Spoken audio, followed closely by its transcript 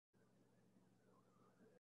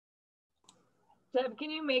Deb, can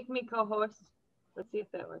you make me co-host? Let's see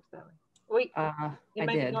if that works that way. Wait, I it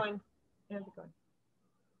might be did. going. It might be going.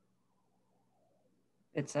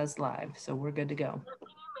 It says live, so we're good to go.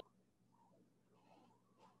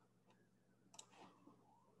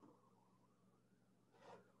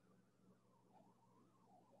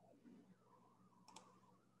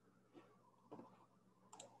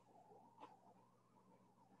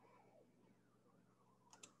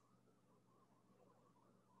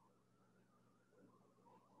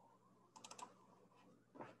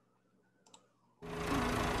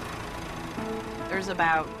 There's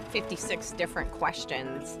about 56 different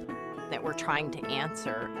questions that we're trying to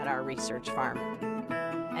answer at our research farm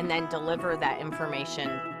and then deliver that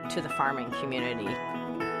information to the farming community.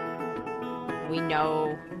 We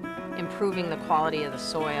know improving the quality of the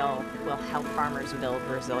soil will help farmers build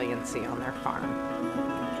resiliency on their farm.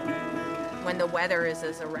 When the weather is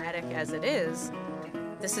as erratic as it is,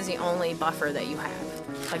 this is the only buffer that you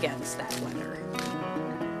have against that weather.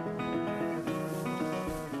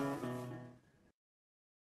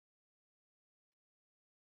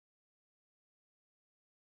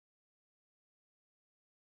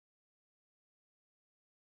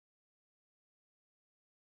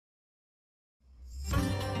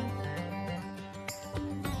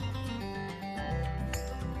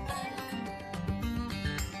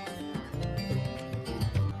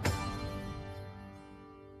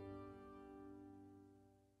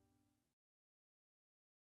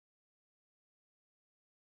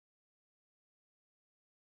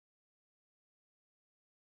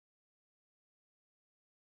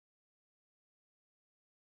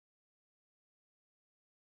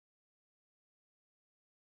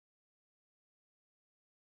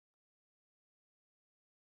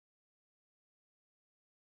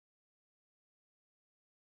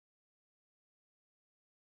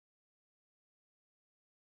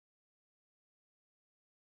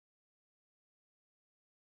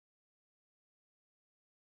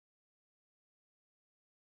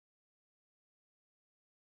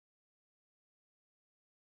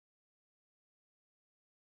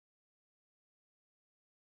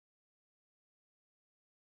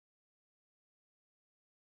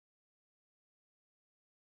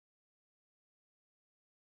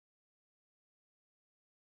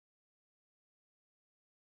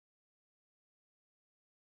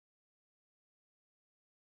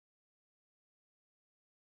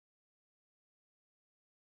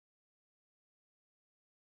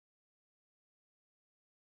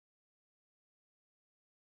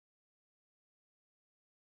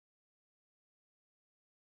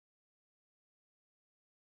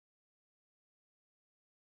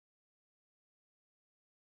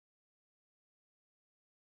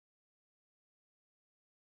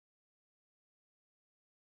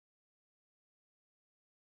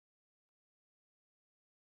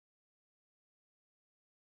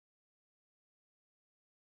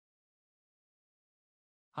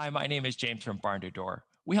 Hi, my name is James from Barn to Door.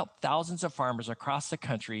 We help thousands of farmers across the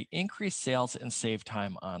country increase sales and save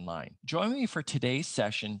time online. Join me for today's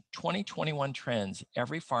session, 2021 Trends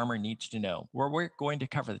Every Farmer Needs to Know, where we're going to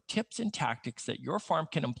cover the tips and tactics that your farm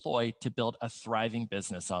can employ to build a thriving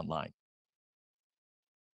business online.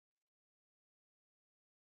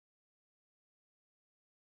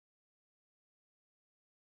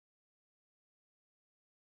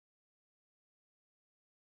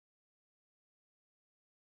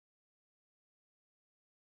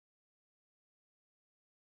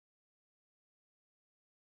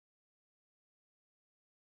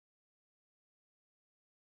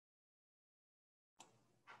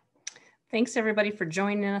 Thanks everybody for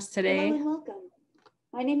joining us today. Hello and welcome.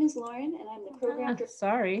 My name is Lauren and I'm the program director.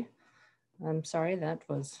 Sorry. I'm sorry, that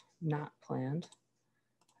was not planned.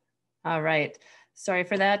 All right, sorry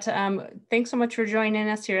for that. Thanks so much for joining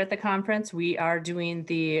us here at the conference. We are doing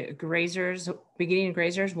the Beginning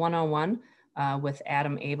Grazers 101 with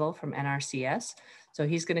Adam Abel from NRCS. So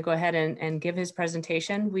he's gonna go ahead and give his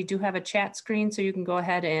presentation. We do have a chat screen, so you can go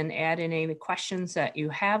ahead and add in any questions that you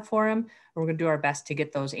have for him. We're gonna do our best to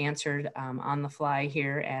get those answered on the fly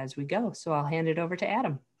here as we go. So I'll hand it over to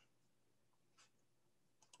Adam.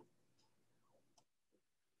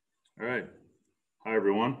 All right. Hi,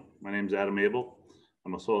 everyone. My name is Adam Abel.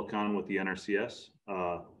 I'm a soil economist with the NRCS.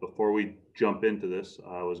 Before we jump into this,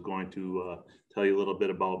 I was going to tell you a little bit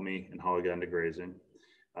about me and how I got into grazing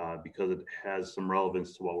because it has some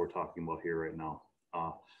relevance to what we're talking about here right now.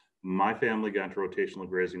 My family got into rotational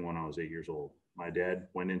grazing when I was 8 years old. My dad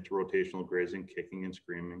went into rotational grazing, kicking and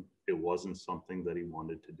screaming. It wasn't something that he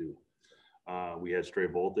wanted to do. We had stray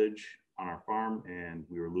voltage on our farm and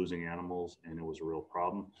we were losing animals and it was a real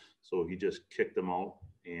problem. So he just kicked them out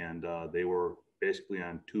and they were basically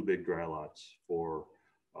on 2 big dry lots for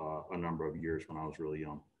a number of years when I was really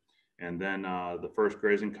young. And then the first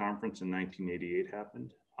grazing conference in 1988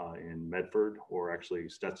 happened in Medford, or actually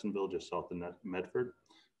Stetsonville, just south of Medford.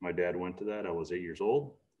 My dad went to that. I was 8 years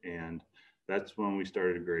old, and that's when we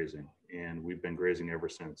started grazing, and we've been grazing ever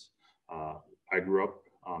since. I grew up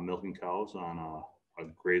milking cows on a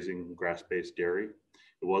grazing grass-based dairy.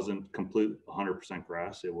 It wasn't complete 100%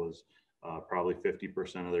 grass. It was probably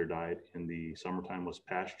 50% of their diet in the summertime was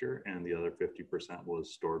pasture, and the other 50%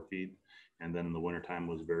 was stored feed. And then in the wintertime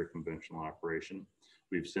was a very conventional operation.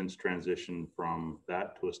 We've since transitioned from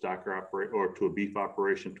that to a stocker operation, or to a beef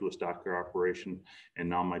operation, to a stocker operation. And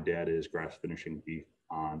now my dad is grass finishing beef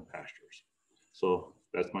on pastures. So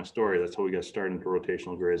that's my story. That's how we got started into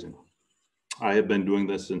rotational grazing. I have been doing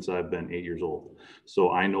this since I've been 8 years old.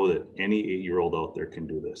 So I know that any 8-year-old out there can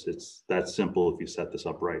do this. It's that simple if you set this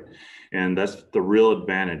up right. And that's the real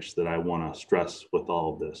advantage that I want to stress with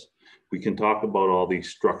all of this. We can talk about all these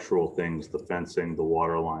structural things, the fencing, the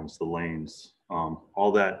water lines, the lanes,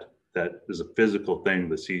 all that is a physical thing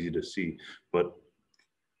that's easy to see. But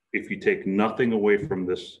if you take nothing away from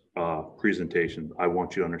this presentation, I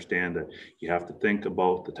want you to understand that you have to think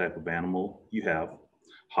about the type of animal you have,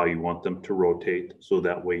 how you want them to rotate, so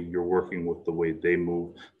that way you're working with the way they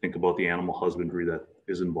move. Think about the animal husbandry that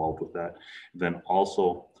is involved with that. Then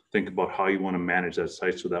also think about how you want to manage that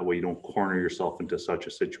site, so that way you don't corner yourself into such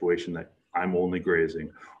a situation that I'm only grazing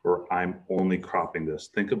or I'm only cropping this.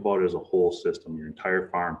 Think about it as a whole system, your entire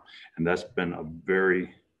farm. And that's been a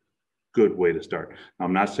very good way to start. Now,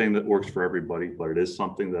 I'm not saying that works for everybody, but it is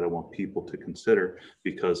something that I want people to consider,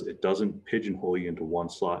 because it doesn't pigeonhole you into one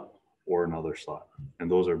slot or another slot. And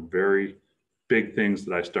those are very big things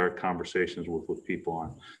that I start conversations with people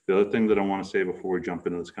on. The other thing that I want to say before we jump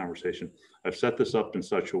into this conversation, I've set this up in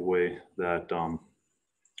such a way that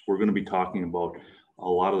we're going to be talking about a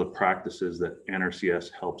lot of the practices that NRCS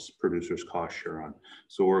helps producers cost share on.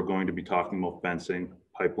 So we're going to be talking about fencing,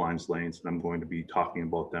 pipelines, lanes, and I'm going to be talking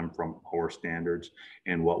about them from our standards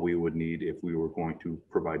and what we would need if we were going to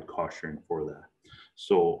provide cost sharing for that.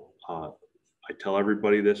 So I tell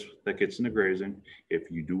everybody this that gets into grazing: if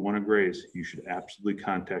you do want to graze, you should absolutely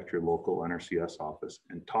contact your local NRCS office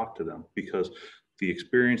and talk to them, because the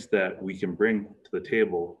experience that we can bring to the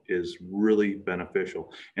table is really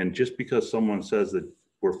beneficial. And just because someone says that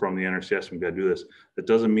we're from the NRCS and we've got to do this, that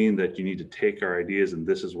doesn't mean that you need to take our ideas and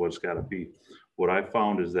this is what it's got to be. What I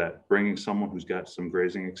found is that bringing someone who's got some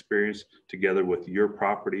grazing experience together with your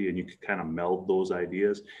property, and you can kind of meld those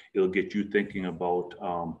ideas, it'll get you thinking about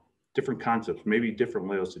different concepts, maybe different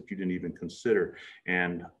layouts that you didn't even consider.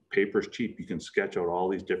 And paper's cheap. You can sketch out all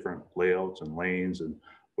these different layouts and lanes and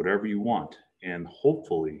whatever you want. And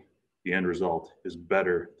hopefully the end result is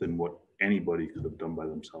better than what anybody could have done by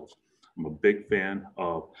themselves. I'm a big fan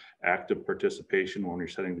of active participation when you're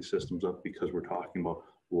setting these systems up, because we're talking about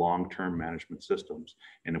long-term management systems.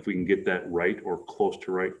 And if we can get that right or close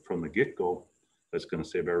to right from the get-go, that's going to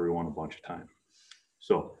save everyone a bunch of time.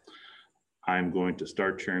 So I'm going to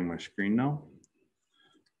start sharing my screen now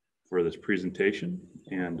for this presentation,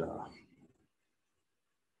 and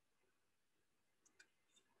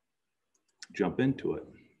jump into it.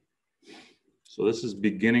 So this is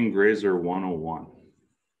Beginning Grazer 101.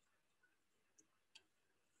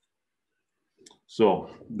 So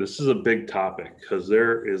this is a big topic, because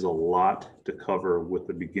there is a lot to cover with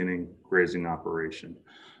the beginning grazing operation.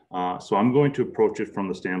 So I'm going to approach it from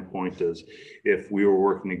the standpoint as if we were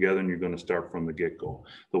working together and you're going to start from the get-go.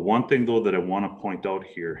 The one thing though that I want to point out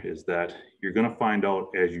here is that you're going to find out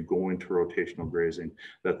as you go into rotational grazing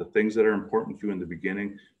that the things that are important to you in the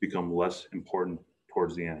beginning become less important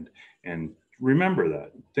towards the end. And remember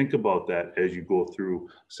that. Think about that as you go through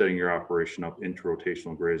setting your operation up into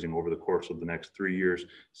rotational grazing over the course of the next 3 years,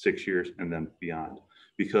 6 years, and then beyond.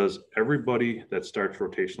 Because everybody that starts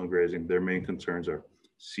rotational grazing, their main concerns are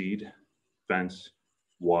seed, fence,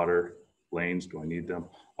 water, lanes, do I need them?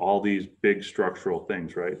 All these big structural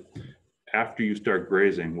things, right? After you start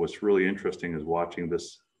grazing, what's really interesting is watching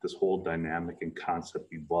this whole dynamic and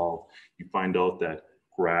concept evolve. You find out that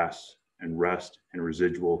grass and rest and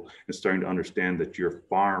residual, and starting to understand that your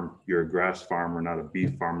farm, you're a grass farmer, not a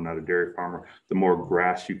beef farmer, not a dairy farmer. The more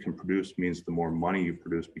grass you can produce means the more money you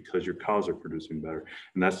produce, because your cows are producing better.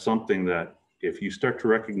 And that's something that if you start to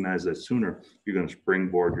recognize that sooner, you're going to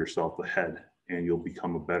springboard yourself ahead, and you'll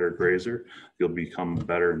become a better grazer. You'll become a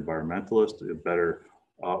better environmentalist, a better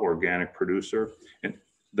organic producer. And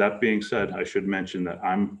that being said, I should mention that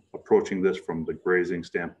I'm approaching this from the grazing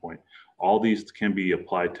standpoint. All these can be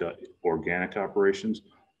applied to organic operations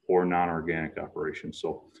or non-organic operations.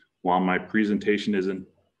 So while my presentation isn't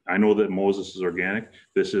I know that Moses is organic.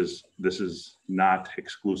 This is not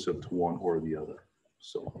exclusive to one or the other.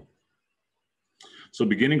 So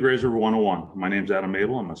beginning Grazier 101. My name's Adam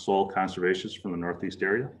Abel. I'm a soil conservationist from the Northeast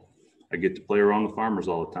area. I get to play around with farmers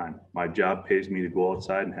all the time. My job pays me to go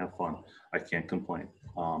outside and have fun. I can't complain.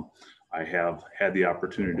 I have had the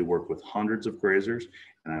opportunity to work with hundreds of grazers,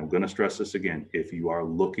 and I'm going to stress this again. If you are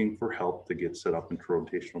looking for help to get set up into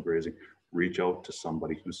rotational grazing, reach out to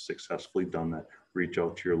somebody who's successfully done that. Reach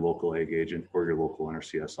out to your local ag agent or your local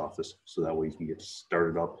NRCS office, so that way you can get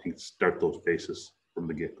started up and start those bases from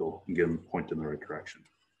the get-go and get them pointed in the right direction.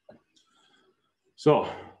 So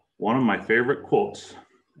one of my favorite quotes,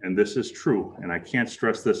 and this is true, and I can't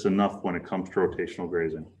stress this enough when it comes to rotational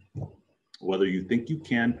grazing. Whether you think you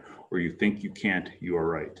can or you think you can't, you are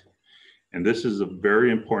right. And this is a very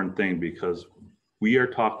important thing, because we are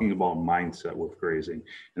talking about mindset with grazing.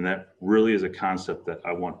 And that really is a concept that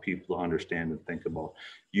I want people to understand and think about.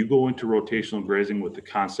 You go into rotational grazing with the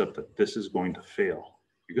concept that this is going to fail.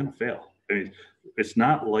 You're going to fail. I mean, it's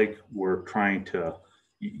not like we're trying to,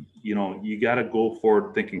 you got to go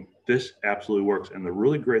forward thinking this absolutely works. And the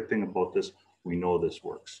really great thing about this, we know this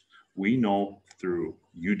works. We know through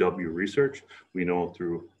UW research, we know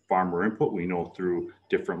through farmer input, we know through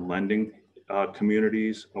different lending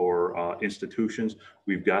communities or institutions.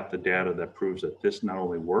 We've got the data that proves that this not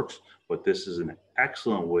only works, but this is an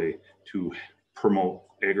excellent way to promote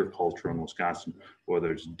agriculture in Wisconsin,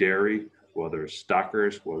 whether it's dairy, whether it's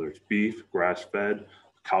stockers, whether it's beef, grass-fed,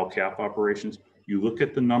 cow-calf operations. You look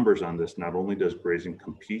at the numbers on this, not only does grazing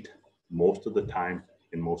compete most of the time,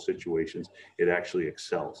 in most situations, it actually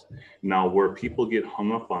excels. Now, where people get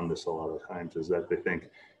hung up on this a lot of times is that they think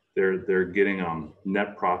they're getting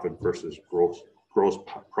net profit versus gross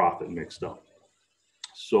profit mixed up.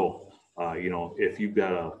 So, if you've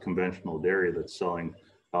got a conventional dairy that's selling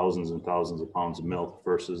thousands and thousands of pounds of milk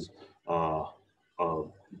versus a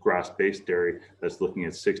grass-based dairy that's looking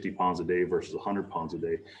at 60 pounds a day versus 100 pounds a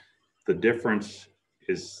day, the difference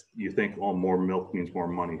is you think, oh, more milk means more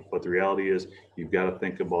money. But the reality is you've got to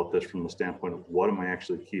think about this from the standpoint of what am I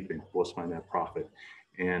actually keeping? What's my net profit?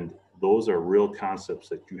 And those are real concepts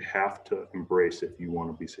that you have to embrace if you want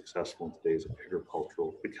to be successful in today's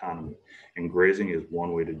agricultural economy. And grazing is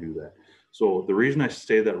one way to do that. So the reason I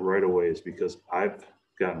say that right away is because I've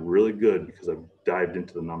gotten really good, because I've dived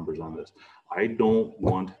into the numbers on this. I don't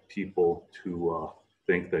want people to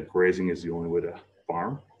think that grazing is the only way to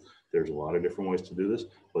farm. There's a lot of different ways to do this,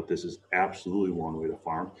 but this is absolutely one way to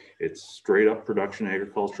farm. It's straight up production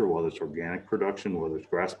agriculture, whether it's organic production, whether it's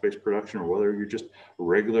grass-based production, or whether you're just a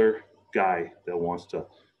regular guy that wants to,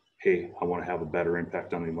 hey, I want to have a better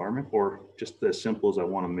impact on the environment, or just as simple as I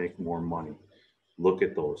want to make more money. Look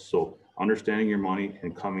at those. So understanding your money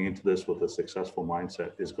and coming into this with a successful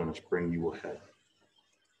mindset is going to spring you ahead.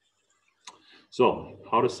 So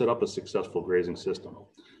how to set up a successful grazing system.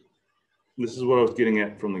 This is what I was getting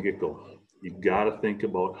at from the get-go. You got to think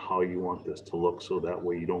about how you want this to look, so that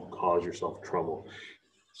way you don't cause yourself trouble.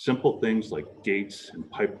 Simple things like gates and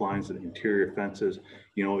pipelines and interior fences,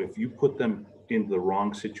 if you put them into the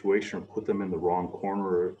wrong situation or put them in the wrong corner,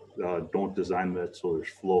 or don't design that so there's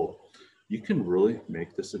flow, you can really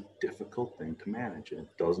make this a difficult thing to manage, and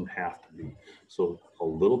it doesn't have to be. So a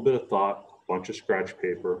little bit of thought, a bunch of scratch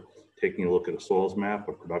paper, taking a look at a soils map,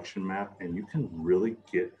 a production map, and you can really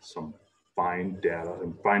get some fine data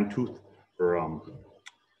and fine tooth, or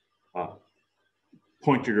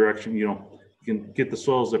point your direction. You can get the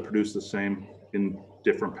soils that produce the same in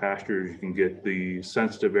different pastures. You can get the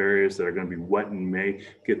sensitive areas that are going to be wet in May,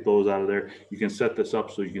 get those out of there. You can set this up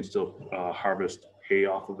so you can still harvest hay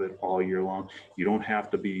off of it all year long. You don't have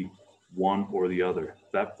to be one or the other.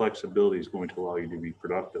 That flexibility is going to allow you to be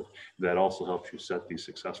productive. That also helps you set these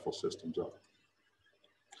successful systems up.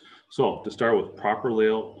 So to start with, proper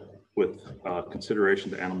layout with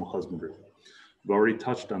consideration to animal husbandry. We've already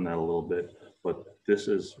touched on that a little bit, but this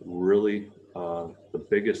is really the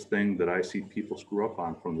biggest thing that I see people screw up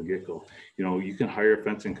on from the get-go. You can hire a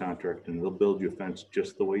fencing contractor and they'll build you a fence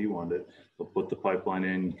just the way you want it. They'll put the pipeline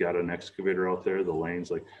in, you got an excavator out there, the lanes,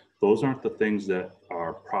 like those aren't the things that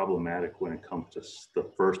are problematic when it comes to the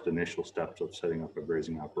first initial steps of setting up a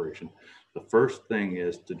grazing operation. The first thing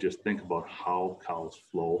is to just think about how cows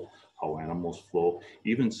flow, how animals flow,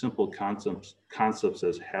 even simple concepts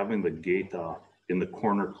as having the gate in the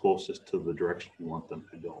corner closest to the direction you want them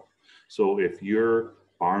to go. So if your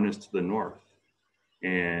barn is to the north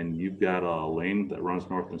and you've got a lane that runs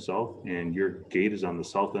north and south and your gate is on the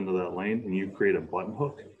south end of that lane and you create a button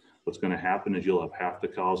hook, what's going to happen is you'll have half the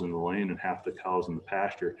cows in the lane and half the cows in the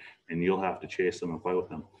pasture, and you'll have to chase them and fight with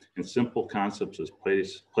them. And simple concepts is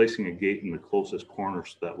placing a gate in the closest corner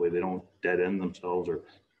so that way they don't dead end themselves or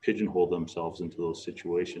pigeonhole themselves into those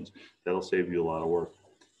situations. That'll save you a lot of work.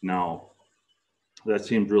 Now, that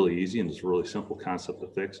seems really easy and it's a really simple concept to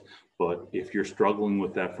fix. But if you're struggling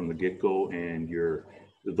with that from the get-go and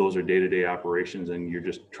those are day-to-day operations and you're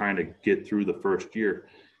just trying to get through the first year,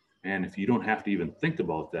 and if you don't have to even think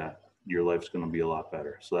about that, your life's going to be a lot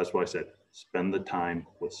better. So that's why I said, spend the time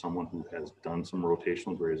with someone who has done some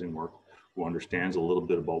rotational grazing work, who understands a little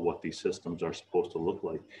bit about what these systems are supposed to look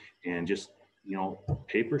like. And just, you know,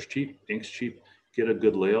 paper's cheap, ink's cheap, get a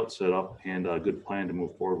good layout set up and a good plan to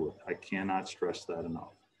move forward with. I cannot stress that enough.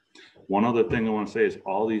 One other thing I want to say is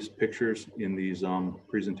all these pictures in these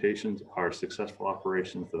presentations are successful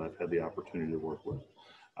operations that I've had the opportunity to work with.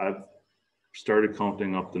 I've started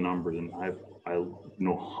counting up the numbers, and I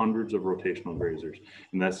know hundreds of rotational grazers.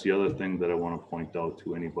 And that's the other thing that I want to point out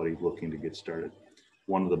to anybody looking to get started.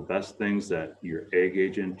 One of the best things that your ag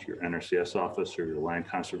agent, your NRCS office, or your land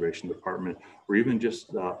conservation department, or even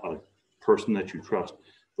just a person that you trust,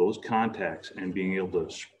 those contacts and being able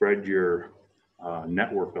to spread your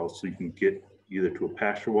network out so you can get either to a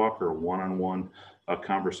pasture walk or a one-on-one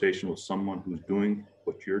conversation with someone who's doing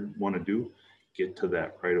what you want to do, get to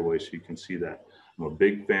that right away so you can see that. I'm a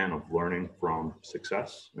big fan of learning from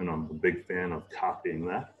success, and I'm a big fan of copying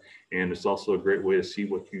that. And it's also a great way to see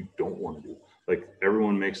what you don't want to do. Like,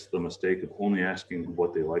 everyone makes the mistake of only asking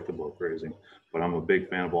what they like about grazing, but I'm a big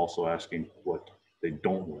fan of also asking what they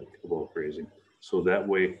don't like about grazing. So that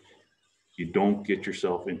way you don't get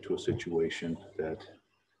yourself into a situation that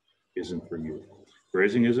isn't for you.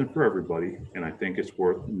 Grazing isn't for everybody. And I think it's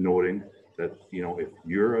worth noting that, you know, if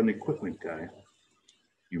you're an equipment guy,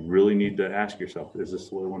 you really need to ask yourself, is this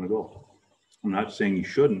the way I want to go? I'm not saying you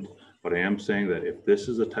shouldn't, but I am saying that if this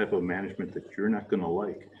is a type of management that you're not going to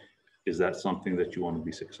like, is that something that you want to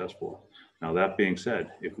be successful in? Now, that being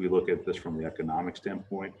said, if we look at this from the economic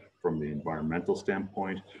standpoint, from the environmental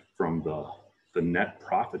standpoint, from the net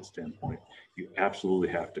profit standpoint, you absolutely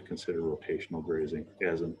have to consider rotational grazing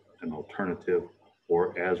as an alternative,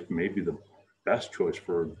 or as maybe the best choice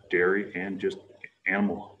for dairy and just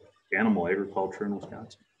animal agriculture in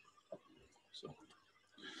Wisconsin.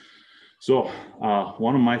 So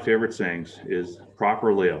one of my favorite sayings is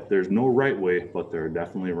proper layout. There's no right way, but there are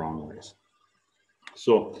definitely wrong ways.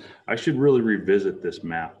 So I should really revisit this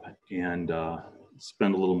map and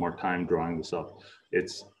spend a little more time drawing this up.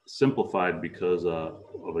 It's simplified because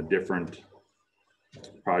of a different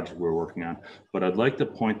project we're working on, but I'd like to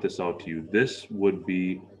point this out to you. This would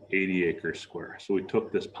be 80 acres square. So we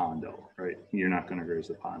took this pond out, right? You're not going to graze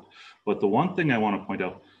the pond. But the one thing I want to point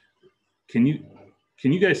out, can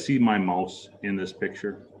you guys see my mouse in this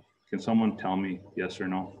picture? Can someone tell me yes or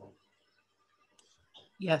no?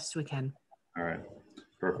 Yes, we can. All right,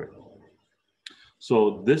 perfect.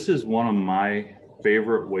 So this is one of my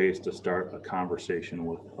favorite ways to start a conversation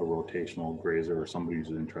with a rotational grazer or somebody who's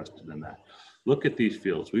interested in that. Look at these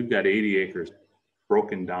fields. We've got 80 acres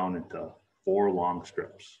broken down into 4 long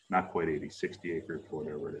strips, not quite 80, 60 acres,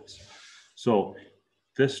 whatever it is. So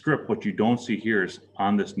this strip, what you don't see here is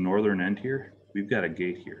on this northern end here, we've got a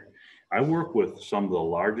gate here. I work with some of the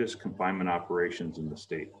largest confinement operations in the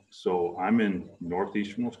state. So I'm in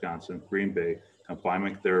northeastern Wisconsin, Green Bay,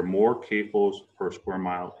 confinement. There are more CAFOs per square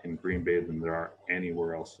mile in Green Bay than there are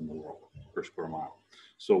anywhere else in the world per square mile.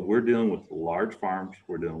 So we're dealing with large farms,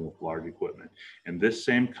 we're dealing with large equipment. And this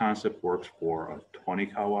same concept works for a 20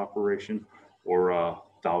 cow operation or a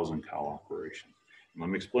 1,000 cow operation. And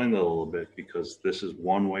let me explain that a little bit, because this is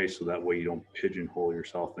one way, so that way you don't pigeonhole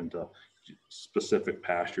yourself into specific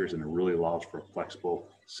pastures, and it really allows for a flexible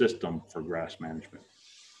system for grass management.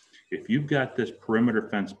 If you've got this perimeter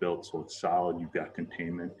fence built so it's solid, you've got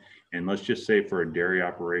containment, and let's just say for a dairy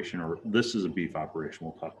operation, or this is a beef operation,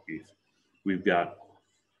 we'll talk beef, we've got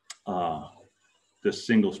this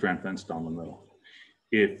single strand fence down the middle.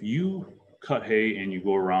 If you cut hay and you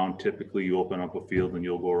go around, typically you open up a field and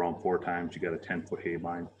you'll go around 4 times, you got a 10-foot hay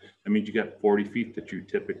line. That means you got 40 feet that you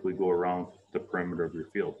typically go around the perimeter of your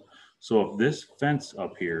field. So if this fence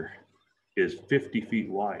up here is 50 feet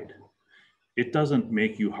wide, it doesn't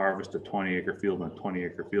make you harvest a 20-acre field and a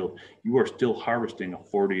 20-acre field. You are still harvesting a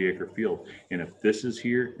 40-acre field. And if this is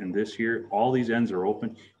here and this here, all these ends are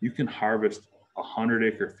open, you can harvest a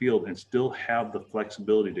 100-acre field and still have the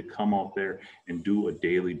flexibility to come out there and do a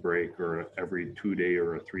daily break or every 2-day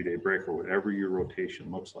or a 3-day break or whatever your rotation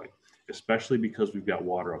looks like. especially because we've got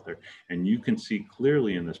water out there. And you can see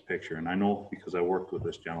clearly in this picture, and I know because I worked with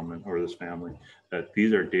this gentleman or this family, that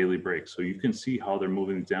these are daily breaks. So you can see how they're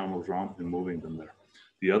moving these animals around and moving them there.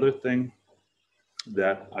 The other thing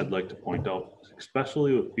that I'd like to point out,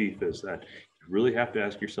 especially with beef, is that you really have to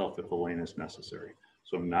ask yourself if a lane is necessary.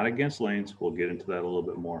 So I'm not against lanes. We'll get into that a little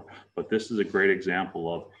bit more, but this is a great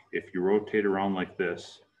example of if you rotate around like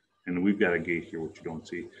this, and we've got a gate here, which you don't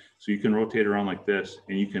see. So you can rotate around like this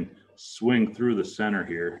and you can swing through the center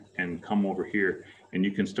here and come over here, and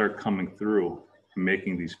you can start coming through and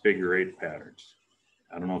making these figure 8 patterns.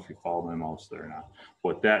 I don't know if you follow my mouse there or not.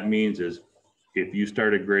 What that means is if you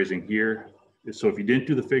started grazing here, so if you didn't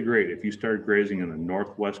do the figure 8, if you started grazing in the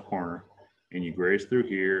northwest corner and you graze through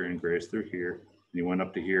here and graze through here, and you went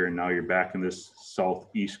up to here and now you're back in this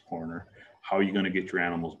southeast corner, how are you going to get your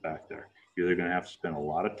animals back there? You're either going to have to spend a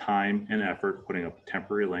lot of time and effort putting up a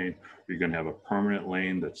temporary lane, or you're going to have a permanent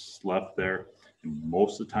lane that's left there. And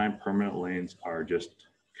most of the time, permanent lanes are just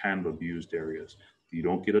kind of abused areas. You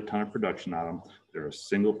don't get a ton of production out of them. They're a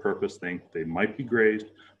single purpose thing. They might be grazed,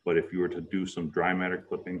 but if you were to do some dry matter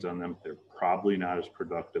clippings on them, they're probably not as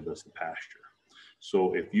productive as the pasture.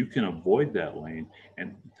 So if you can avoid that lane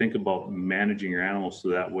and think about managing your animals so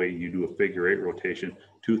that way you do a figure 8 rotation,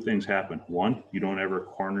 2 things happen. 1, you don't ever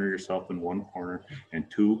corner yourself in one corner, and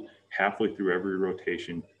 2, halfway through every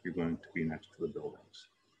rotation, you're going to be next to the buildings.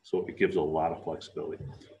 So it gives a lot of flexibility.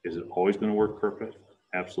 Is it always going to work perfect?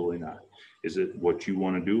 Absolutely not. Is it what you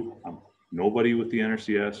want to do? Nobody with the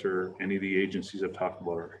NRCS or any of the agencies I've talked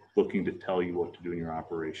about are looking to tell you what to do in your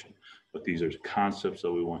operation, but these are concepts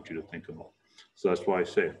that we want you to think about. So that's why I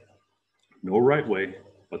say no right way,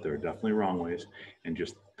 but there are definitely wrong ways, and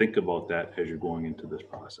just think about that as you're going into this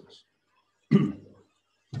process.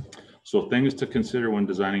 So things to consider when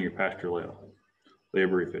designing your pasture layout: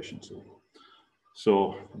 labor efficiency.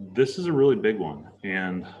 So this is a really big one,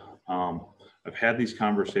 and I've had these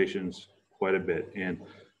conversations quite a bit, and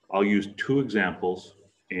I'll use 2 examples,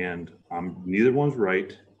 and neither one's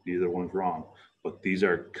right, neither one's wrong, but these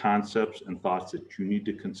are concepts and thoughts that you need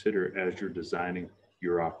to consider as you're designing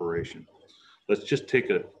your operation. Let's just take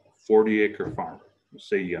a 40-acre farm. Let's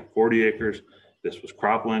say you got 40 acres. This was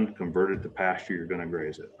cropland, converted to pasture, you're going to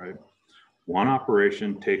graze it, right? One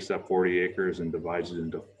operation takes that 40 acres and divides it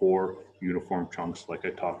into 4 uniform chunks like I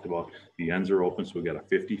talked about. The ends are open, so we got a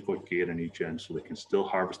 50-foot gate on each end so they can still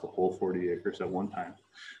harvest the whole 40 acres at one time.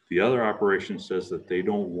 The other operation says that they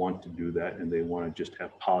don't want to do that and they want to just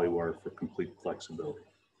have polywire for complete flexibility.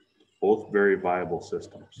 Both very viable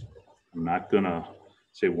systems. I'm not going to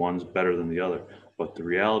say one's better than the other, but the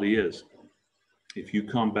reality is if you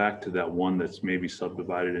come back to that one that's maybe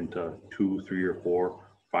subdivided into 2, 3, or 4,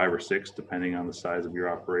 5 or 6, depending on the size of your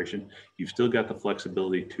operation, you've still got the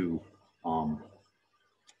flexibility to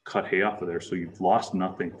cut hay off of there. So you've lost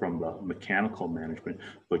nothing from the mechanical management,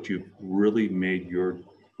 but you've really made your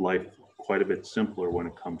life quite a bit simpler when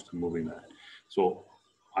it comes to moving that. So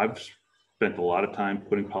I've spent a lot of time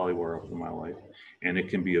putting polywire up in my life, and it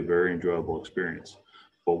can be a very enjoyable experience.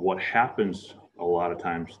 But what happens a lot of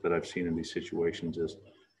times that I've seen in these situations is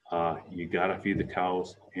you gotta feed the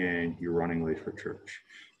cows and you're running late for church.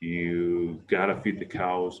 You gotta feed the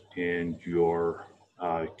cows and your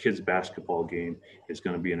kids' basketball game is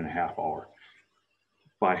gonna be in a half hour.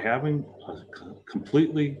 By having a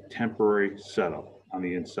completely temporary setup on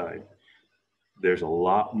the inside, there's a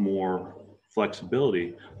lot more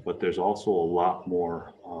flexibility, but there's also a lot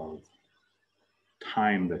more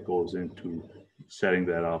time that goes into setting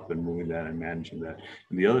that up and moving that and managing that.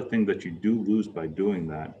 And the other thing that you do lose by doing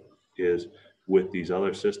that is with these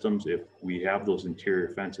other systems, if we have those interior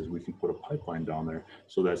fences, we can put a pipeline down there.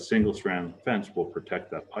 So that single strand fence will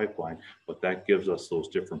protect that pipeline, but that gives us those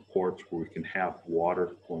different ports where we can have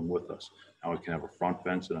water going with us. Now we can have a front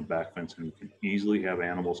fence and a back fence, and we can easily have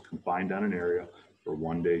animals confined on an area for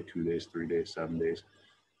 1 day, 2 days, 3 days, 7 days.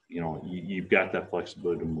 You know, you've got that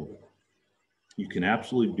flexibility to move it. You can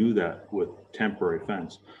absolutely do that with temporary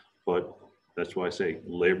fence, but that's why I say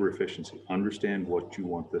labor efficiency. Understand what you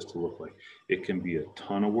want this to look like. It can be a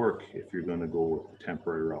ton of work if you're going to go with the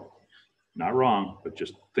temporary route. Not wrong, but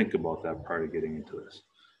just think about that prior to getting into this.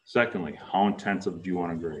 Secondly, how intensive do you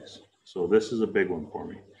want to graze? So this is a big one for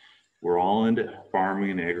me. We're all into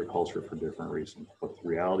farming and agriculture for different reasons, but the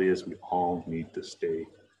reality is we all need to stay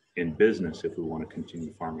in business if we want to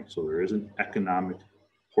continue farming. So there is an economic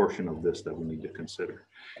portion of this that we need to consider.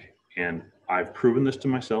 And I've proven this to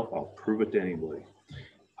myself. I'll prove it to anybody.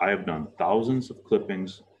 I have done thousands of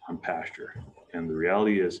clippings on pasture. And the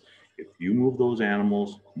reality is, if you move those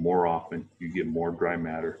animals more often, you get more dry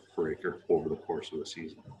matter per acre over the course of the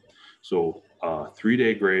season. So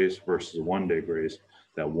 3-day graze versus a 1-day graze,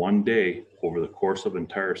 that 1 day over the course of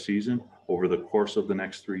entire season, over the course of the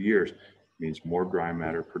next 3 years, means more dry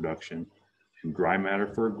matter production. And dry matter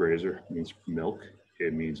for a grazer means milk,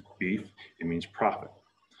 it means beef, it means profit.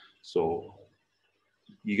 So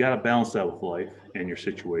you got to balance that with life and your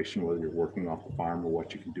situation, whether you're working off the farm or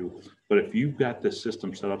what you can do. But if you've got this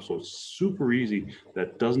system set up so it's super easy,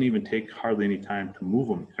 that doesn't even take hardly any time to move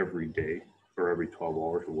them every day or every 12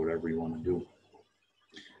 hours or whatever you want to do,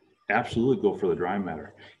 absolutely go for the dry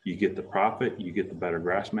matter. You get the profit, you get the better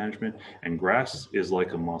grass management, and grass is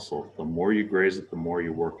like a muscle. The more you graze it, the more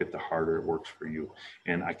you work it, the harder it works for you.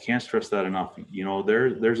 And I can't stress that enough. You know,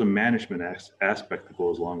 there's a management aspect that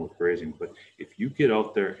goes along with grazing, but if you get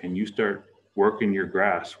out there and you start working your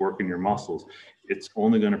grass, working your muscles, it's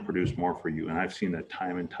only going to produce more for you. And I've seen that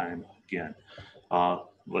time and time again.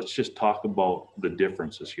 Let's just talk about the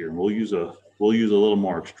differences here. And we'll use a little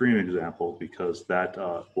more extreme example because that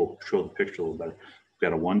will show the picture a little better. We've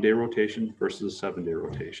got a 1-day rotation versus a 7-day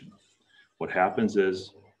rotation. What happens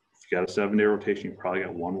is, if you got a 7-day rotation, you probably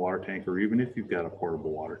got 1 water tank, or even if you've got a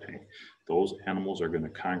portable water tank, those animals are going to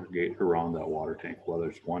congregate around that water tank, whether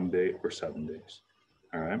it's 1 day or 7 days.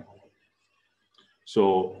 All right.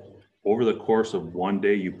 So over the course of 1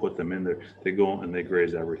 day, you put them in there, they go and they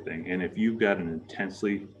graze everything. And if you've got an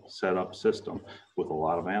intensely set up system with a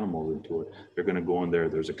lot of animals into it, they're going to go in there.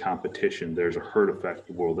 There's a competition. There's a herd effect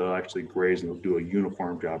where they'll actually graze and they'll do a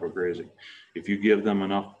uniform job of grazing. If you give them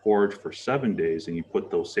enough forage for 7 days and you put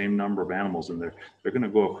those same number of animals in there, they're going to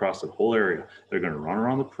go across the whole area. They're going to run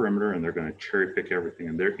around the perimeter and they're going to cherry pick everything.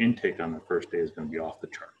 And their intake on the first day is going to be off the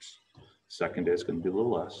charts. Second day is going to be a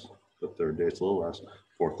little less. The third day it's a little less.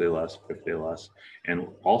 4th day less, 5th day less. And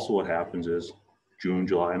also what happens is June,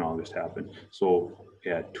 July, and August happen. So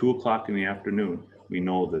at 2 o'clock in the afternoon, we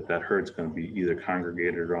know that that herd's going to be either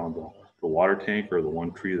congregated around the water tank or the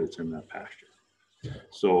one tree that's in that pasture.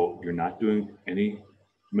 So you're not doing any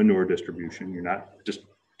manure distribution. You're not just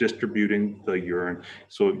distributing the urine.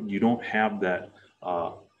 So you don't have that,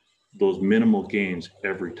 those minimal gains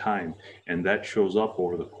every time. And that shows up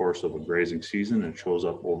over the course of a grazing season and shows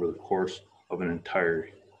up over the course of an entire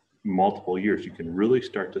multiple years. You can really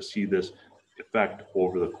start to see this effect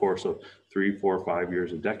over the course of 3, 4, 5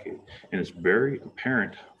 years, a decade. And it's very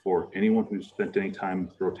apparent for anyone who's spent any time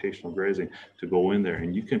with rotational grazing to go in there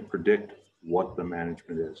and you can predict what the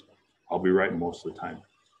management is. I'll be right most of the time.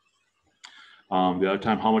 The other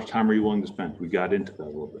time, how much time are you willing to spend? We got into that a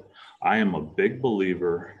little bit. I am a big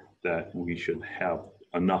believer that we should have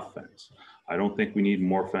enough fence. I don't think we need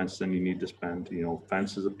more fence than you need to spend. You know,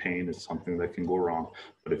 fence is a pain. It's something that can go wrong.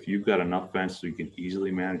 But if you've got enough fence so you can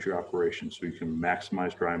easily manage your operation, so you can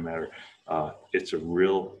maximize dry matter, it's a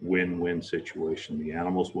real win-win situation. The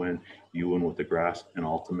animals win, you win with the grass, and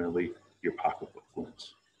ultimately your pocketbook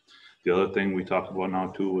wins. The other thing we talked about now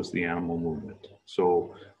too was the animal movement.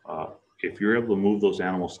 So if you're able to move those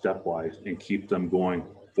animals stepwise and keep them going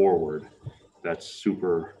forward, that's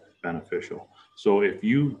super beneficial. So if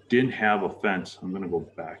you didn't have a fence, I'm going to go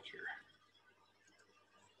back here.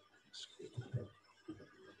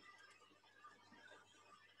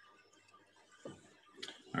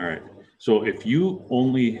 All right. So if you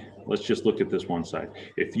only, let's just look at this one side.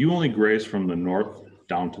 If you only graze from the north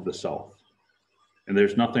down to the south, and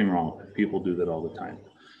there's nothing wrong with it, people do that all the time.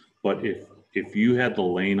 But if you had the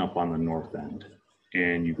lane up on the north end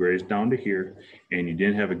and you grazed down to here and you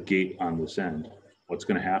didn't have a gate on this end, what's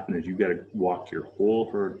going to happen is you've got to walk your whole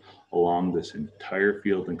herd along this entire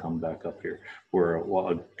field and come back up here, where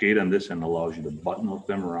a gate on this end allows you to button hook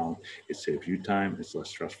them around. It saves you time, it's less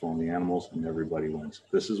stressful on the animals, and everybody wins.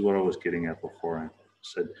 This is what I was getting at before. I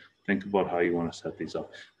said, think about how you want to set these up.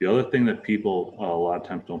 The other thing that people a lot of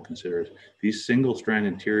times don't consider is these single strand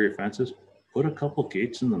interior fences, put a couple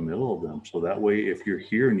gates in the middle of them. So that way, if you're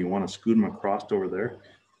here and you want to scoot them across over there,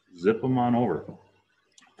 zip them on over.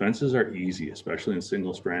 Fences are easy, especially in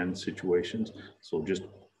single strand situations. So just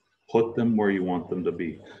put them where you want them to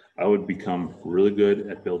be. I would become really good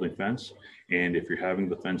at building fence. And if you're having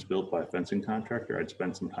the fence built by a fencing contractor, I'd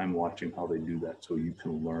spend some time watching how they do that so you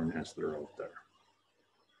can learn as they're out there.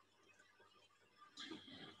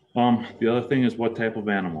 The other thing is what type of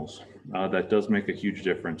animals. That does make a huge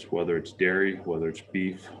difference, whether it's dairy, whether it's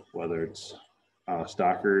beef, whether it's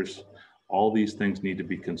stockers. All these things need to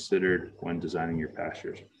be considered when designing your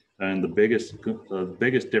pastures. And the biggest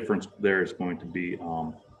difference there is going to be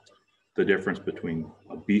the difference between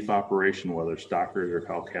a beef operation, whether stockers or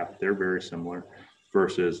cow calf, they're very similar,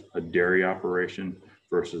 versus a dairy operation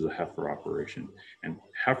versus a heifer operation. And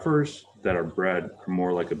heifers that are bred are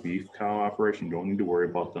more like a beef cow operation. You don't need to worry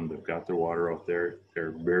about them. They've got their water out there.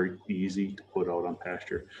 They're very easy to put out on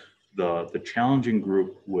pasture. The challenging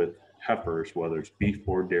group with heifers, whether it's beef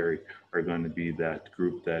or dairy, are going to be that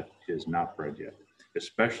group that is not bred yet,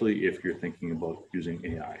 especially if you're thinking about using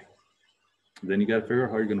AI. Then you got to figure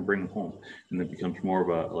out how you're going to bring them home. And it becomes more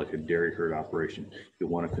of like a dairy herd operation. You'll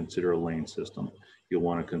want to consider a lane system. You'll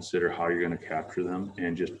want to consider how you're going to capture them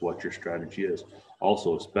and just what your strategy is.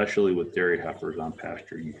 Also, especially with dairy heifers on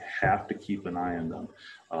pasture, you have to keep an eye on them.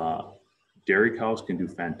 Dairy cows can do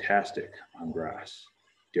fantastic on grass.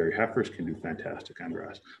 Dairy heifers can do fantastic on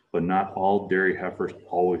grass, but not all dairy heifers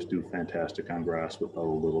always do fantastic on grass without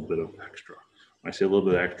a little bit of extra. When I say a little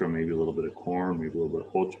bit extra, maybe a little bit of corn, maybe a little bit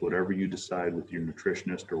of oats, whatever you decide with your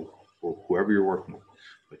nutritionist or whoever you're working with.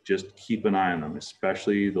 But just keep an eye on them,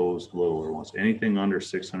 especially those littler ones. Anything under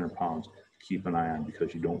 600 pounds, keep an eye on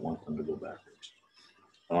because you don't want them to go backwards.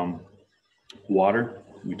 Water,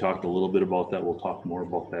 we talked a little bit about that. We'll talk more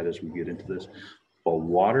about that as we get into this. But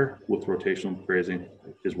water with rotational grazing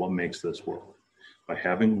is what makes this work. By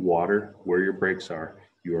having water where your breaks are,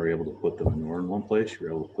 you are able to put the manure in one place,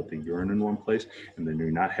 you're able to put the urine in one place, and then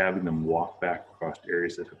you're not having them walk back across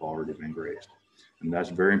areas that have already been grazed. And that's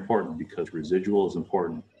very important because residual is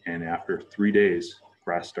important. And after 3 days,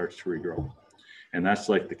 grass starts to regrow. And that's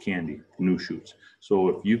like the candy, new shoots. So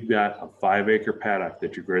if you've got a 5-acre paddock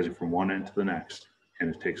that you're grazing from one end to the next,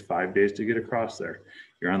 and it takes 5 days to get across there,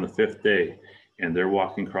 you're on the 5th day, and they're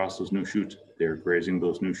walking across those new shoots, they're grazing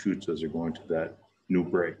those new shoots as they're going to that new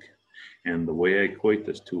break. And the way I equate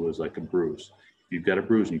this to is like a bruise. If you've got a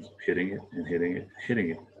bruise and you keep hitting it and hitting it, hitting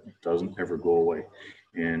it, it doesn't ever go away.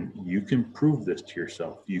 And you can prove this to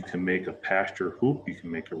yourself. You can make a pasture hoop, you can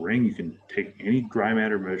make a ring, you can take any dry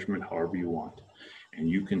matter measurement however you want. And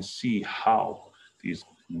you can see how these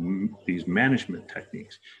management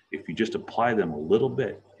techniques, if you just apply them a little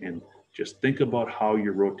bit and just think about how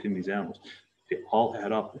you're rotating these animals, they all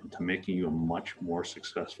add up into making you a much more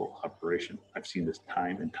successful operation. I've seen this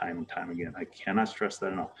time and time and time again. I cannot stress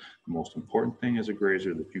that enough. The most important thing as a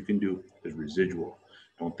grazer that you can do is residual.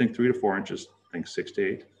 Don't think 3 to 4 inches, think 6 to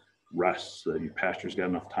 8. Rest so that your pasture's got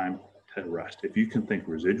enough time to rest. If you can think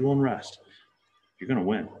residual and rest, you're gonna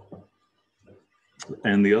win.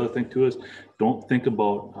 And the other thing too is don't think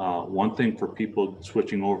about one thing for people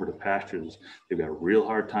switching over to pastures. They've got a real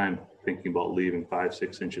hard time thinking about leaving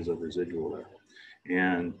 5-6 inches of residual there.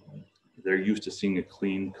 And they're used to seeing a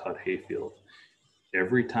clean cut hayfield.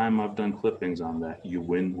 Every time I've done clippings on that, you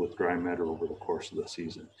win with dry matter over the course of the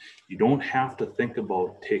season. You don't have to think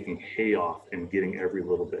about taking hay off and getting every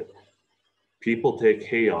little bit. People take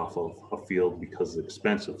hay off of a field because it's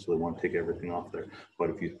expensive, so they want to take everything off there.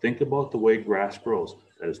 But if you think about the way grass grows,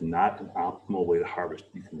 that is not an optimal way to harvest.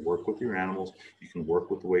 You can work with your animals, you can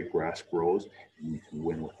work with the way grass grows, and you can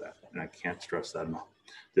win with that. And I can't stress that enough.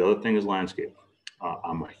 The other thing is landscape.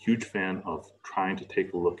 I'm a huge fan of trying to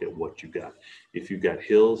take a look at what you've got. If you've got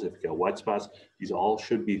hills, if you've got wet spots, these all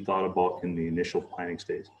should be thought about in the initial planting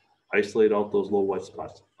stage. Isolate out those low wet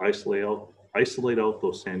spots, isolate out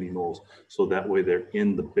those sandy knolls, so that way they're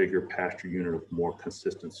in the bigger pasture unit of more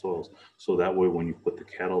consistent soils. So that way when you put the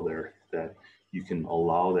cattle there, that you can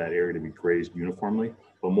allow that area to be grazed uniformly.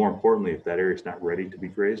 But more importantly, if that area is not ready to be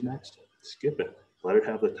grazed next, skip it. Let it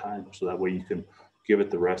have the time, so that way you can give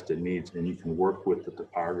it the rest it needs, and you can work with the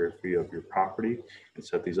topography of your property and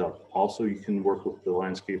set these up. Also, you can work with the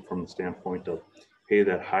landscape from the standpoint of, hey,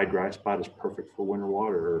 that high dry spot is perfect for winter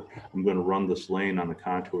water, or I'm going to run this lane on the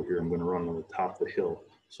contour here, I'm going to run on the top of the hill.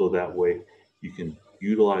 So that way you can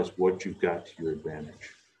utilize what you've got to your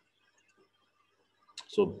advantage.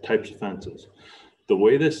 So types of fences. The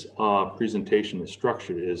way this presentation is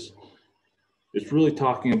structured is, it's really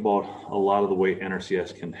talking about a lot of the way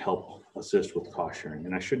NRCS can help assist with cost sharing.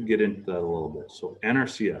 And I should get into that a little bit. So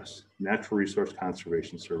NRCS, Natural Resource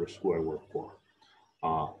Conservation Service, who I work for.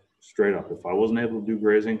 Straight up, if I wasn't able to do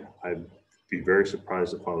grazing, I'd be very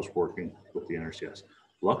surprised if I was working with the NRCS.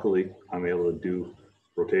 Luckily, I'm able to do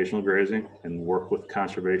rotational grazing and work with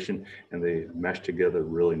conservation, and they mesh together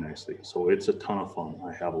really nicely. So it's a ton of fun.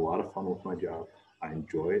 I have a lot of fun with my job. I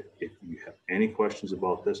enjoy it. If you have any questions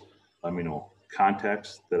about this, let me know.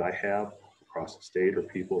 Contacts that I have across the state or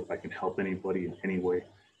people, if I can help anybody in any way,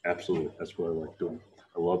 absolutely, that's what I like doing.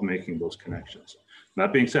 I love making those connections.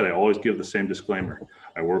 That being said, I always give the same disclaimer.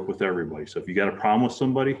 I work with everybody. So if you got a problem with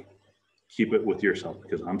somebody, keep it with yourself,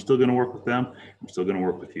 because I'm still going to work with them. I'm still going to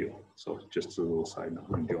work with you. So just a little side note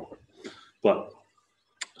and joke. But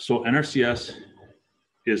so NRCS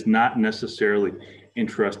is not necessarily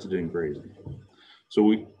interested in grazing.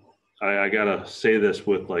 So I gotta say this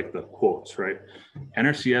with like the quotes, right?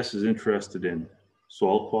 NRCS is interested in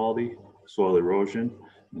soil quality, soil erosion,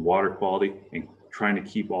 water quality, and trying to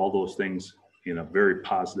keep all those things in a very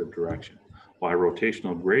positive direction. Why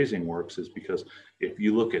rotational grazing works is because if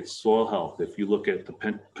you look at soil health, if you look at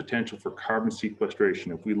the potential for carbon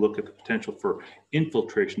sequestration, if we look at the potential for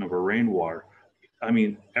infiltration of our rainwater, I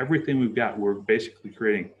mean, everything we've got, we're basically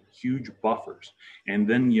creating huge buffers. And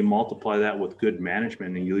then you multiply that with good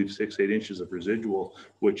management and you leave 6-8 inches of residual,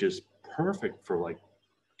 which is perfect for like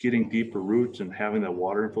getting deeper roots and having that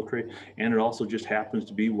water infiltrate. And it also just happens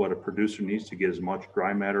to be what a producer needs to get as much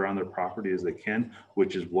dry matter on their property as they can,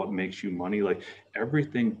 which is what makes you money. Like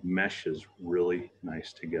everything meshes really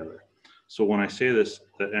nice together. So when I say this,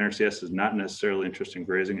 that NRCS is not necessarily interested in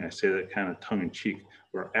grazing, I say that kind of tongue in cheek.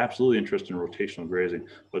 We're absolutely interested in rotational grazing,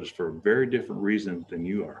 but it's for a very different reason than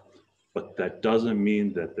you are. But that doesn't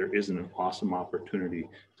mean that there isn't an awesome opportunity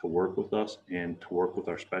to work with us and to work with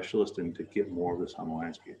our specialists and to get more of this on the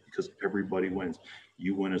landscape, because everybody wins.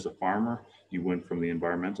 You win as a farmer, you win from the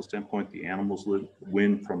environmental standpoint, the animals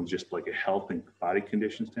win from just like a health and body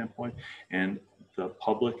condition standpoint, and the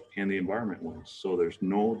public and the environment wins. So there's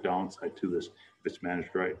no downside to this if it's managed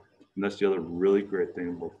right. And that's the other really great thing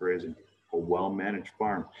about grazing. A well-managed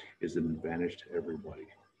farm is an advantage to everybody.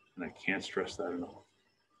 And I can't stress that enough.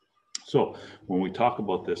 So when we talk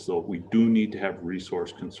about this, though, we do need to have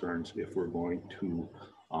resource concerns if we're going to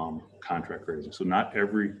contract grazing. So not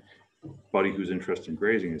everybody who's interested in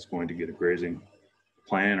grazing is going to get a grazing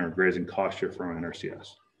plan or grazing cost share from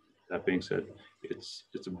NRCS. That being said, it's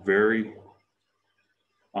a very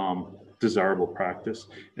desirable practice.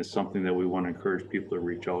 It's something that we want to encourage people to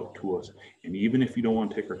reach out to us. And even if you don't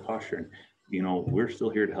want to take our cost sharing, you know, we're still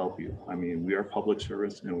here to help you. I mean, we are public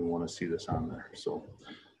service and we want to see this on there. So,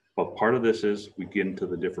 but part of this is we get into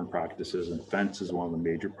the different practices, and fence is one of the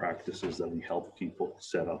major practices that we help people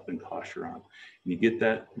set up and cost share on. And you get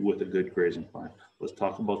that with a good grazing plan. Let's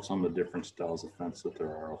talk about some of the different styles of fence that there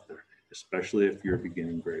are out there, especially if you're a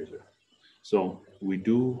beginning grazer. So we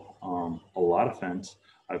do a lot of fence.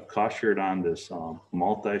 I've cost shared on this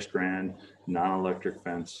multi-strand non-electric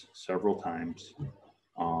fence several times.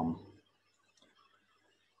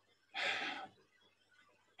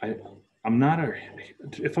 I'm not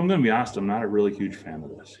if I'm going to be honest, I'm not a really huge fan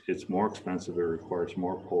of this. It's more expensive, it requires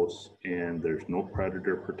more posts, and there's no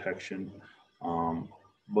predator protection.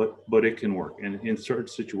 But it can work. And in certain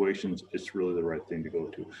situations, it's really the right thing to go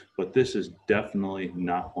to. But this is definitely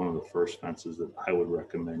not one of the first fences that I would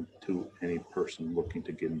recommend to any person looking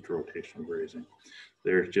to get into rotational grazing.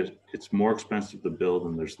 It's more expensive to build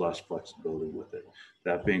and there's less flexibility with it.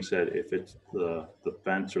 That being said, if it's the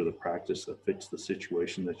fence or the practice that fits the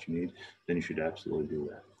situation that you need, then you should absolutely do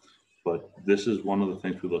that. But this is one of the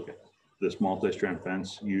things we look at. This multi-strand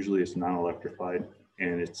fence, usually it's non-electrified,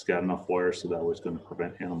 and it's got enough wire so that way it's going to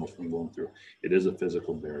prevent animals from going through. It is a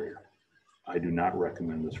physical barrier. I do not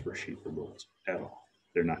recommend this for sheep or goats at all.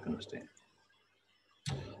 They're not going to stand.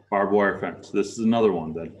 Barbed wire fence. This is another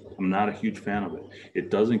one that I'm not a huge fan of it. It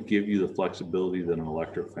doesn't give you the flexibility that an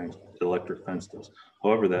electric fence does.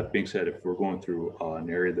 However, that being said, if we're going through an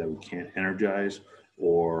area that we can't energize,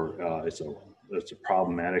 or it's a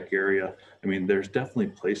problematic area, I mean, there's definitely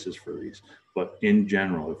places for these. But in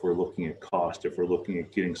general, if we're looking at cost, if we're looking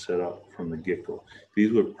at getting set up from the get-go,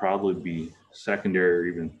 these would probably be secondary or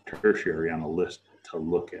even tertiary on a list to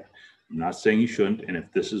look at. I'm not saying you shouldn't, and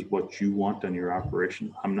if this is what you want on your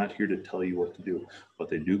operation, I'm not here to tell you what to do, but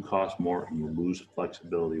they do cost more and you lose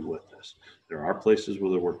flexibility with this. There are places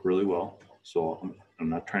where they work really well, so I'm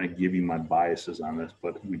not trying to give you my biases on this,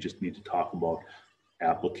 but we just need to talk about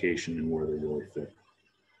application and where they really fit.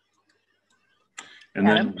 And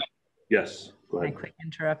Adam? then, yes, go ahead. Can I quick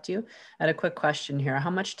interrupt you? I had a quick question here. How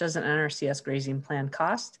much does an NRCS grazing plan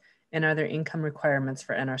cost? And are there income requirements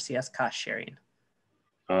for NRCS cost sharing?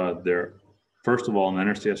 First of all, an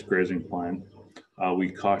NRCS grazing plan, we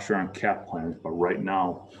cost share on cap plans, but right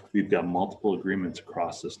now we've got multiple agreements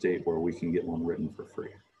across the state where we can get one written for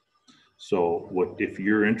free. So if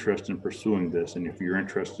you're interested in pursuing this, and if you're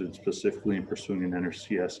interested specifically in pursuing an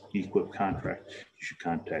NRCS equip contract, you should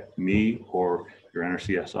contact me or your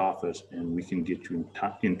NRCS office, and we can get you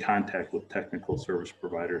in contact with technical service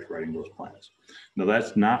providers writing those plans. Now,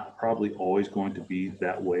 that's not probably always going to be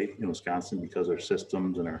that way in Wisconsin because our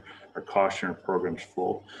systems and our cost sharing programs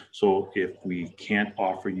full. So if we can't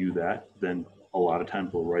offer you that, then a lot of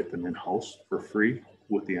times we'll write them in-house for free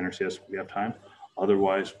with the NRCS if we have time.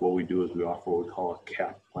 Otherwise, what we do is we offer what we call a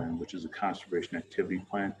CAP plan, which is a conservation activity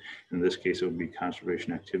plan. In this case, it would be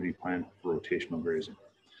conservation activity plan for rotational grazing.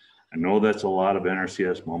 I know that's a lot of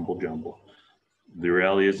NRCS mumbo jumbo. The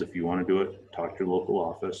reality is, if you want to do it, talk to your local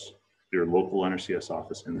office, your local NRCS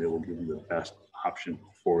office, and they will give you the best option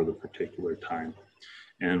for the particular time.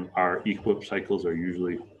 And our equip cycles are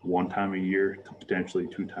usually 1 time a year to potentially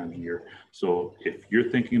 2 times a year. So if you're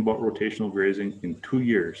thinking about rotational grazing in 2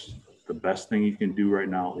 years, the best thing you can do right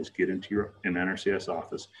now is get into an NRCS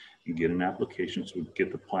office and get an application so we can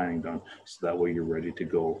get the planning done. So that way you're ready to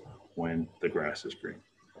go when the grass is green.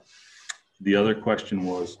 The other question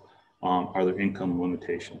was, are there income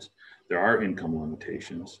limitations? There are income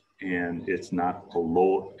limitations, and it's not a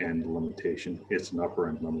low end limitation, it's an upper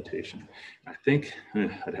end limitation. I think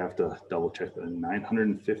I'd have to double check that,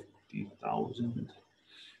 950,000.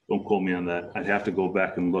 Don't quote me on that. I'd have to go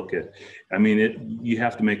back and look at, I mean, you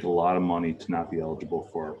have to make a lot of money to not be eligible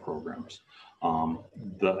for our programs.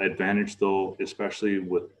 The advantage though, especially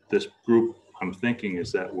with this group, I'm thinking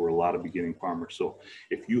is that we're a lot of beginning farmers. So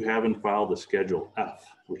if you haven't filed a Schedule F,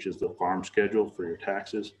 which is the farm schedule for your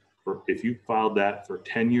taxes, or if you filed that for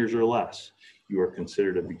 10 years or less, you are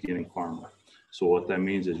considered a beginning farmer. So what that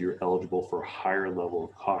means is you're eligible for a higher level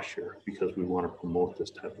of cost share, because we want to promote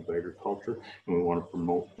this type of agriculture and we want to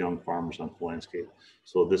promote young farmers on the landscape.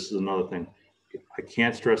 So this is another thing. I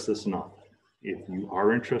can't stress this enough. If you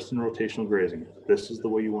are interested in rotational grazing, if this is the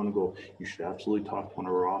way you want to go, you should absolutely talk to one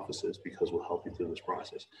of our offices, because we'll help you through this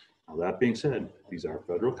process. Now, that being said, these are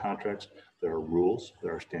federal contracts. There are rules,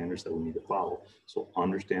 there are standards that we need to follow. So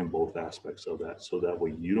understand both aspects of that, so that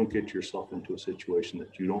way you don't get yourself into a situation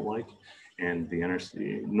that you don't like. And the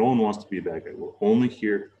NRC, no one wants to be a bad guy. We're only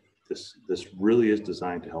here. This really is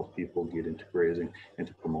designed to help people get into grazing and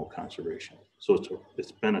to promote conservation. So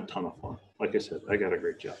it's been a ton of fun. Like I said, I got a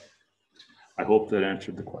great job. I hope that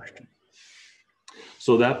answered the question.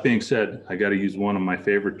 So that being said, I got to use one of my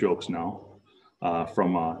favorite jokes now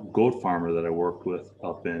from a goat farmer that I worked with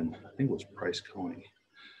up in, I think it was Price County.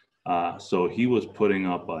 So he was putting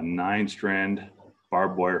up a 9-strand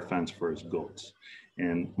barbed wire fence for his goats.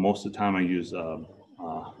 And most of the time I use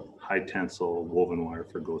high tensile woven wire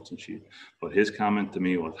for goats and sheep. But his comment to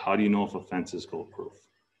me was, how do you know if a fence is goat proof?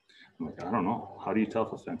 I'm like, I don't know. How do you tell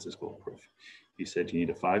if a fence is goat proof? He said, you need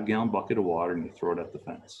a 5-gallon bucket of water and you throw it at the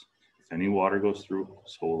fence. If any water goes through,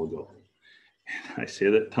 so will it go. And I say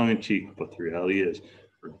that tongue in cheek, but the reality is,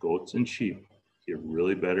 for goats and sheep, you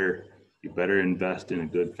better invest in a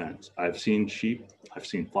good fence. I've seen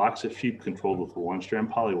flocks of sheep controlled with a 1-strand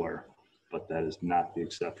polywire, but that is not the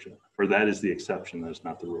exception, or that is the exception, that is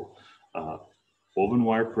not the rule. Woven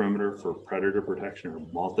wire perimeter for predator protection, or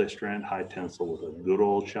multi-strand high tensile with a good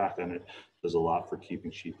old shock on it, does a lot for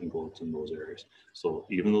keeping sheep and goats in those areas. So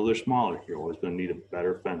even though they're smaller, you're always going to need a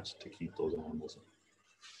better fence to keep those animals in.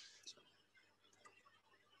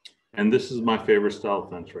 And this is my favorite style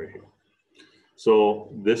fence right here. So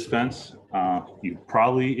this fence, you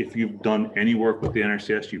probably, if you've done any work with the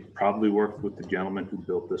NRCS, you've probably worked with the gentleman who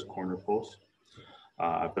built this corner post.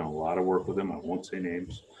 I've done a lot of work with him. I won't say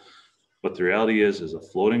names. But the reality is a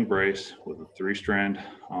floating brace with a 3-strand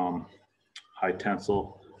high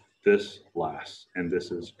tensile. This lasts, and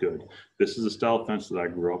this is good. This is a style fence that I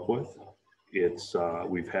grew up with. It's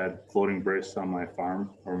we've had floating braces on my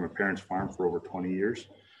farm, or my parents' farm, for over 20 years.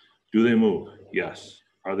 Do they move? Yes.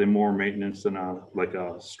 Are they more maintenance than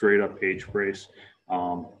a straight up H brace?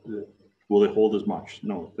 Will they hold as much?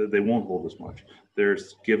 No, they won't hold as much.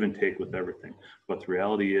 There's give and take with everything. But the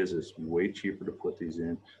reality is it's way cheaper to put these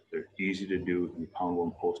in. They're easy to do. You pound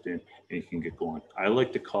one post in and you can get going. I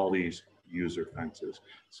like to call these user fences.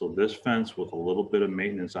 So this fence with a little bit of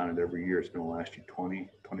maintenance on it every year is going to last you 20,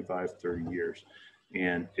 25, 30 years.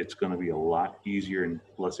 And it's going to be a lot easier and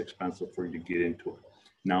less expensive for you to get into it.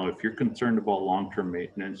 Now, if you're concerned about long-term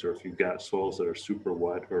maintenance, or if you've got soils that are super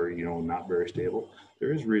wet or, not very stable,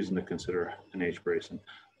 there is reason to consider an H brace. And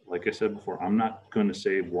like I said before, I'm not going to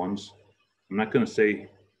say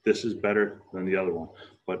this is better than the other one.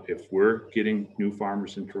 But if we're getting new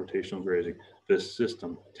farmers into rotational grazing, this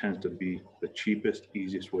system tends to be the cheapest,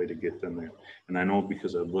 easiest way to get them in. And I know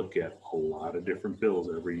because I look at a lot of different bills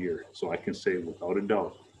every year. So I can say without a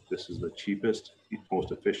doubt, this is the cheapest,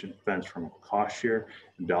 most efficient fence from a cost share,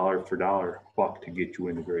 dollar for dollar buck to get you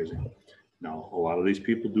into grazing. Now, a lot of these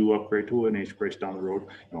people do upgrade to an H brace down the road,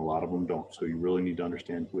 and a lot of them don't. So you really need to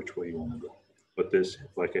understand which way you want to go. But this,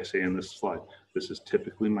 like I say in this slide, this is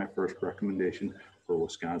typically my first recommendation for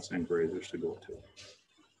Wisconsin grazers to go to.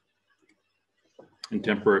 And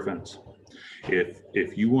temporary fence.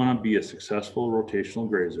 If you want to be a successful rotational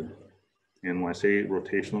grazer, and when I say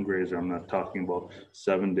rotational grazer, I'm not talking about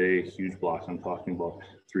 7-day huge blocks. I'm talking about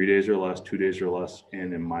 3 days or less, 2 days or less,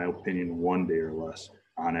 and in my opinion, 1 day or less.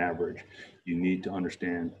 on average, you need to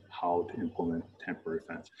understand how to implement temporary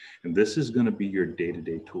fence. And this is going to be your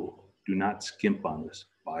day-to-day tool. Do not skimp on this.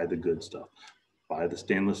 Buy the good stuff. Buy the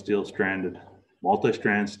stainless steel stranded,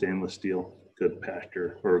 multi-strand stainless steel, good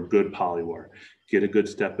pasture or good polywire. Get a good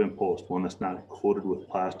step-in post, one that's not coated with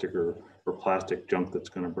plastic or plastic junk that's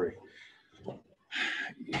going to break.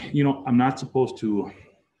 You know, I'm not supposed to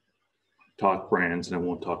talk brands, and I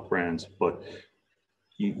won't talk brands, but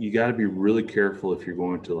you got to be really careful if you're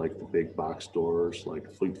going to like the big box stores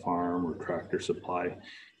like Fleet Farm or Tractor Supply,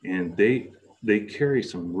 and they carry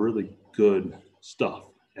some really good stuff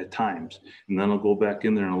at times, and then I'll go back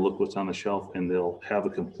in there and I'll look what's on the shelf, and they'll have a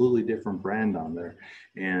completely different brand on there,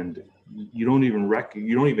 and you don't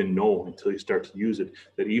even know until you start to use it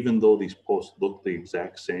that even though these posts look the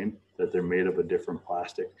exact same, that they're made of a different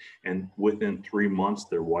plastic, and within 3 months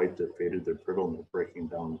they're white, they're faded, they're brittle, and they're breaking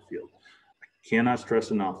down the field. I cannot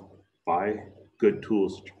stress enough, buy good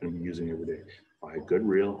tools that you're going to be using every day. Buy a good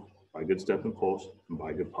reel, buy a good step-in post, and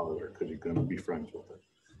buy good polywire, because you're going to be friends with it.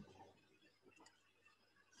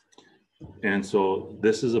 And so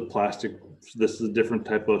this is a different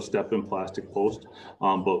type of step-in plastic post,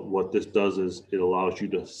 but what this does is it allows you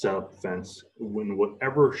to set up fence in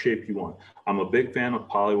whatever shape you want. I'm a big fan of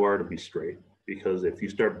polywire to be straight, because if you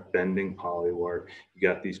start bending polywire, you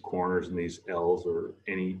got these corners and these L's or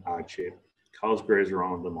any odd shape. Cows graze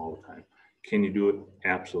around them all the time. Can you do it?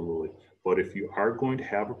 Absolutely. But if you are going to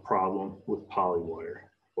have a problem with polywire,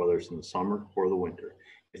 whether it's in the summer or the winter,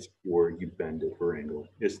 it's where you bend it or angle it.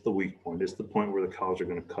 It's the weak point. It's the point where the cows are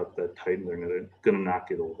going to cut that tight and they're going to knock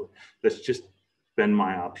it over. That's just been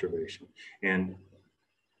my observation. And,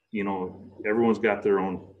 you know, everyone's got their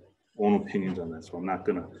own opinions on that. So I'm not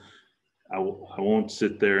going to, I won't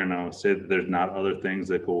sit there and I'll say that there's not other things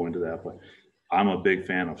that go into that, but I'm a big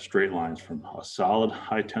fan of straight lines from a solid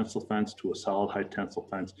high tensile fence to a solid high tensile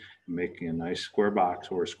fence, and making a nice square box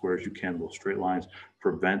or as square as you can. Those straight lines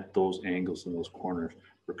prevent those angles and those corners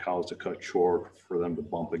for cows to cut short, for them to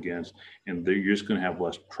bump against, and you're just going to have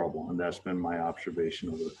less trouble. And that's been my observation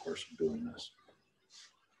over the course of doing this.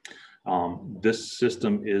 This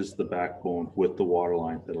system is the backbone with the water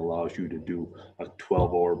line that allows you to do a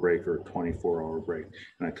 12-hour break or a 24-hour break.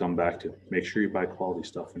 And I come back to make sure you buy quality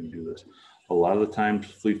stuff when you do this. A lot of the times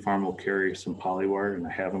Fleet Farm will carry some polywire, and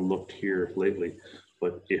I haven't looked here lately,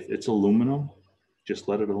 but if it's aluminum, just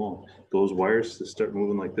let it alone. Those wires that start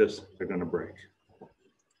moving like this, they're going to break.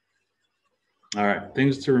 All right,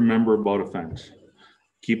 things to remember about a fence.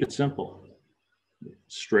 Keep it simple.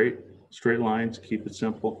 Straight lines, keep it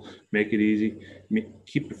simple, make it easy,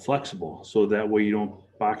 keep it flexible, so that way you don't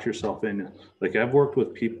box yourself in. Like, I've worked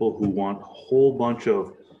with people who want a whole bunch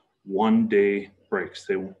of one-day breaks.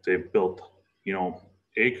 They've built, you know,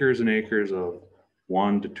 acres and acres of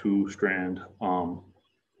 1 to 2 strand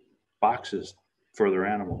boxes for their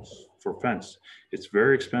animals for fence. It's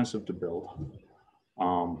very expensive to build.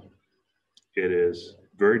 It is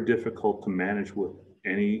very difficult to manage with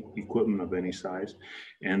any equipment of any size.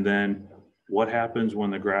 And then what happens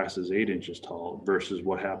when the grass is 8 inches tall versus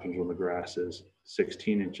what happens when the grass is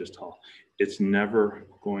 16 inches tall? It's never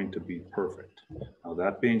going to be perfect. Now,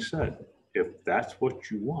 that being said, if that's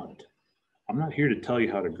what you want, I'm not here to tell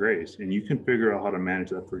you how to graze, and you can figure out how to manage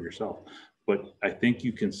that for yourself. But I think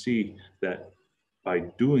you can see that by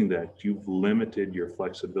doing that, you've limited your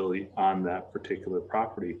flexibility on that particular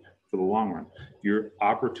property for the long run. Your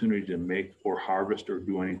opportunity to make or harvest or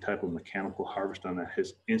do any type of mechanical harvest on that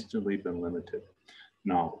has instantly been limited.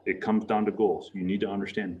 Now, it comes down to goals. You need to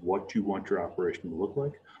understand what you want your operation to look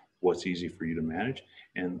like, what's easy for you to manage.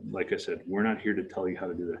 And like I said, we're not here to tell you how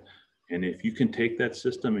to do that. And if you can take that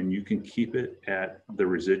system and you can keep it at the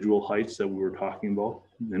residual heights that we were talking about,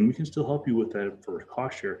 then we can still help you with that for a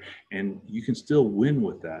cost share, and you can still win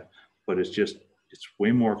with that. But it's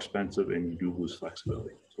way more expensive, and you do lose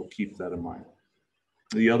flexibility. So keep that in mind.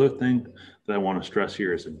 The other thing that I want to stress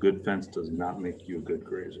here is a good fence does not make you a good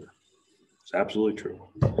grazer. It's absolutely true.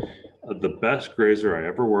 The best grazer I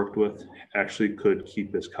ever worked with actually could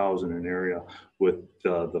keep his cows in an area with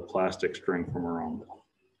the plastic string from around them.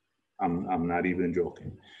 I'm not even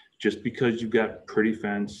joking. Just because you've got pretty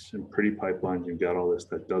fence and pretty pipelines, you've got all this,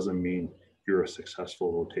 that doesn't mean you're a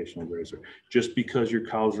successful rotational grazer. Just because your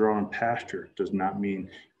cows are out on pasture does not mean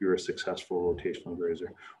you're a successful rotational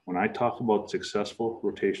grazer. When I talk about successful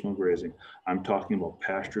rotational grazing, I'm talking about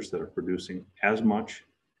pastures that are producing as much,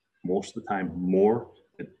 most of the time, more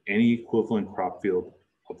than any equivalent crop field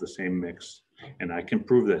of the same mix. And I can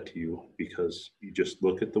prove that to you because you just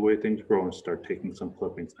look at the way things grow and start taking some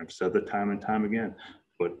clippings. I've said that time and time again,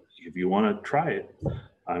 but if you want to try it,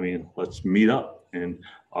 I mean, let's meet up And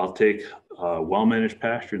I'll take a well-managed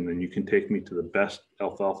pasture, and then you can take me to the best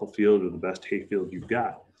alfalfa field or the best hay field you've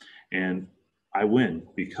got. And I win,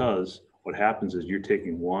 because what happens is you're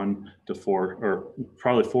taking 1 to 4, or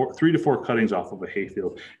probably 3 to 4 cuttings off of a hay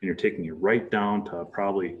field, and you're taking it right down to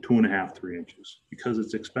probably 2.5, 3 inches, because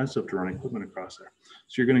it's expensive to run equipment across there.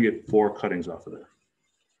 So you're going to get 4 cuttings off of there.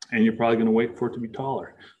 And you're probably going to wait for it to be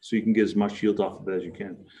taller, so you can get as much yield off of it as you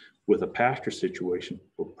can. With a pasture situation,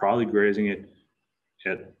 we're probably grazing it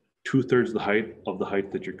at 2/3 the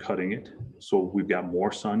height that you're cutting it. So we've got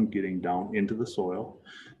more sun getting down into the soil.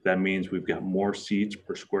 That means we've got more seeds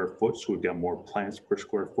per square foot. So we've got more plants per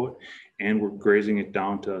square foot, and we're grazing it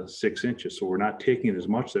down to 6 inches. So we're not taking as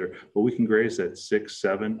much there, but we can graze at 6,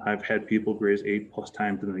 7. I've had people graze 8+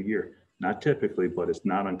 times in a year. Not typically, but it's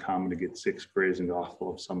not uncommon to get 6 grazing off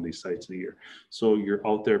of some of these sites in a year. So you're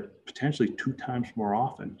out there potentially 2 times more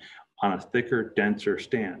often on a thicker, denser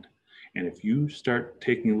stand. And if you start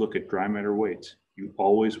taking a look at dry matter weights, you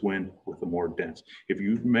always win with the more dense. If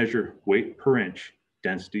you measure weight per inch,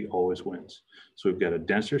 density always wins. So we've got a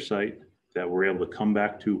denser site that we're able to come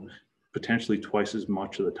back to potentially twice as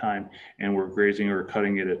much of the time, and we're grazing or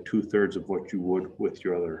cutting it at 2/3 of what you would with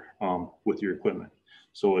your other with your equipment.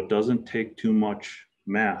 So it doesn't take too much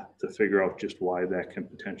math to figure out just why that can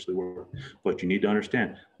potentially work. But you need to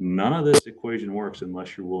understand, none of this equation works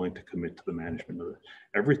unless you're willing to commit to the management of it.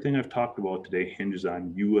 Everything I've talked about today hinges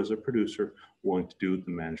on you as a producer willing to do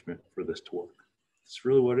the management for this to work. That's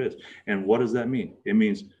really what it is. And what does that mean? It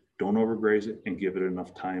means don't overgraze it and give it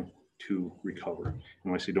enough time to recover.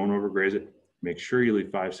 And when I say don't overgraze it, make sure you leave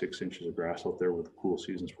 5, 6 inches of grass out there with the cool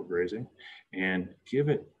seasons for grazing, and give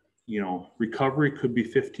it, recovery could be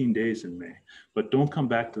 15 days in May, but don't come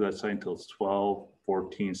back to that site until it's 12,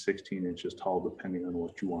 14, 16 inches tall, depending on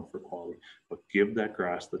what you want for quality. But give that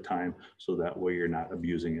grass the time, so that way you're not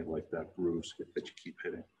abusing it like that bruise that you keep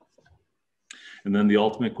hitting. And then the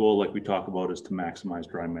ultimate goal, like we talk about, is to maximize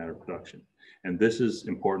dry matter production. And this is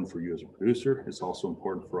important for you as a producer. It's also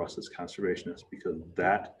important for us as conservationists, because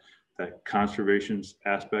that conservation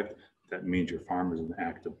aspect, that means your farm is an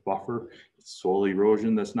active buffer. It's soil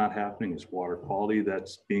erosion that's not happening. It's water quality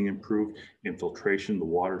that's being improved. Infiltration, the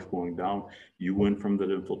water's going down. You win from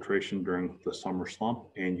that infiltration during the summer slump,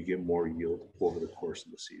 and you get more yield over the course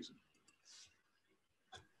of the season.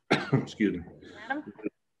 Excuse me. Adam?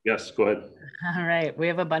 Yes, go ahead. All right, we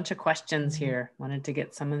have a bunch of questions here. Wanted to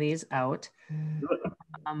get some of these out.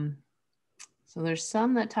 So there's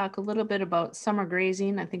some that talk a little bit about summer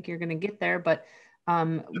grazing. I think you're going to get there, but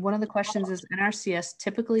one of the questions is, NRCS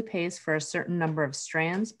typically pays for a certain number of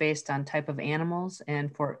strands based on type of animals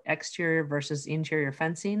and for exterior versus interior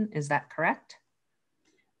fencing. Is that correct?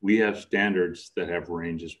 We have standards that have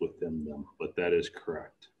ranges within them, but that is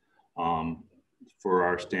correct. For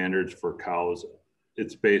our standards for cows,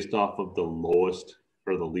 it's based off of the lowest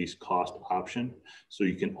or the least cost option. So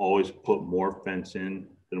you can always put more fence in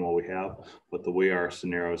than what we have, but the way our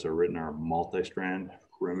scenarios are written are multi-strand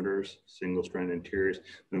perimeters, single strand interiors,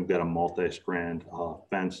 then we've got a multi-strand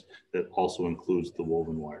fence that also includes the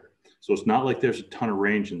woven wire. So it's not like there's a ton of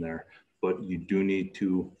range in there, but you do need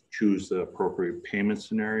to choose the appropriate payment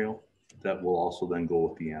scenario that will also then go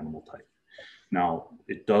with the animal type. Now,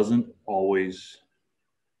 it doesn't always,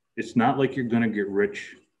 it's not like you're going to get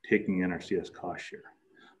rich taking NRCS cost share,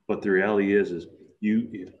 but the reality is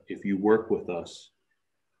if you work with us,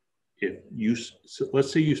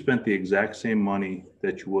 let's say you spent the exact same money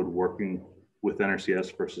that you would working with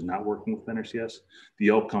NRCS versus not working with NRCS, the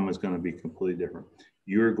outcome is going to be completely different.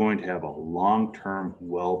 You're going to have a long-term,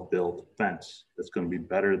 well-built fence that's going to be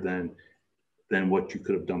better than what you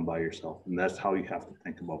could have done by yourself. And that's how you have to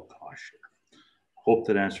think about cost share. Hope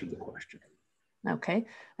that answered the question. Okay.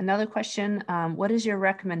 Another question. What is your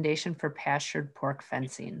recommendation for pastured pork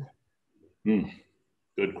fencing?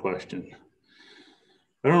 Good question.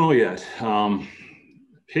 I don't know yet.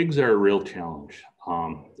 Pigs are a real challenge.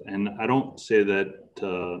 And I don't say that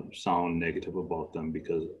to sound negative about them,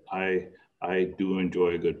 because I do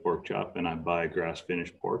enjoy a good pork chop, and I buy grass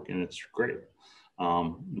finished pork, and it's great.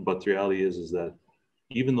 But the reality is that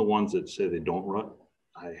even the ones that say they don't rut,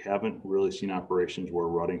 I haven't really seen operations where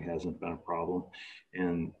rutting hasn't been a problem,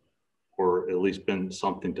 or at least been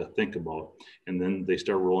something to think about. And then they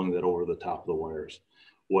start rolling that over the top of the wires.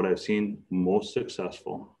 What I've seen most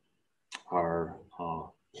successful are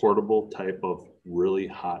portable type of really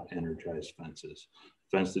hot energized fences,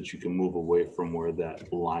 fence that you can move away from where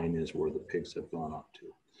that line is where the pigs have gone up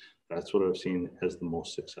to. That's what I've seen as the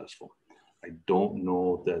most successful. I don't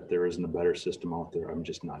know that there isn't a better system out there. I'm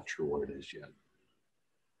just not sure what it is yet.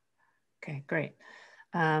 Okay, great.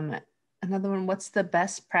 Another one, what's the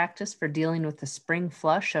best practice for dealing with the spring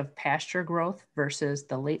flush of pasture growth versus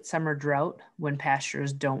the late summer drought when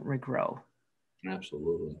pastures don't regrow?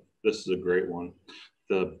 Absolutely. This is a great one.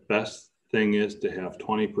 The best thing is to have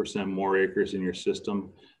 20% more acres in your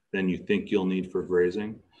system than you think you'll need for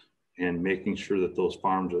grazing, and making sure that those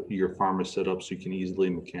farms, your farm is set up so you can easily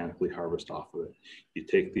mechanically harvest off of it. You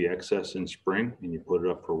take the excess in spring and you put it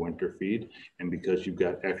up for winter feed. And because you've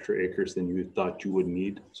got extra acres than you thought you would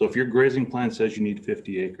need. So if your grazing plan says you need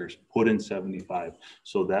 50 acres, put in 75.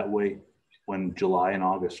 So that way, when July and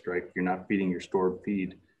August strike, you're not feeding your stored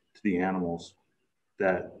feed to the animals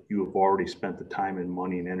that you have already spent the time and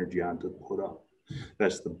money and energy on to put up.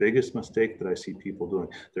 That's the biggest mistake that I see people doing.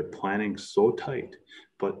 They're planning so tight,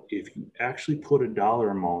 but if you actually put a dollar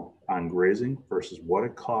amount on grazing versus what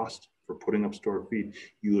it costs for putting up stored feed,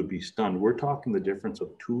 you would be stunned. We're talking the difference of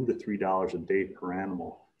 $2 to $3 a day per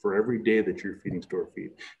animal for every day that you're feeding stored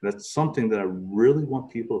feed. And that's something that I really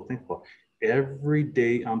want people to think about. Every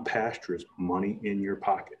day on pasture is money in your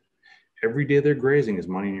pocket. Every day they're grazing is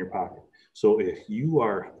money in your pocket. So if you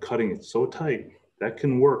are cutting it so tight, that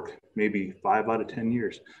can work maybe 5 out of 10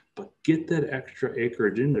 years, but get that extra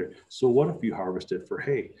acreage in there. So what if you harvest it for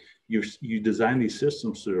hay? You design these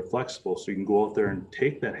systems so they're flexible, so you can go out there and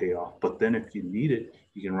take that hay off, but then if you need it,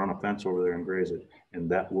 you can run a fence over there and graze it. And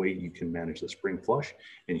that way you can manage the spring flush,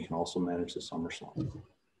 and you can also manage the summer slump.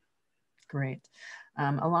 Great.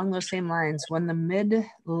 Along those same lines, when the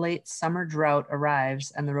mid-late summer drought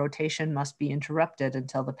arrives and the rotation must be interrupted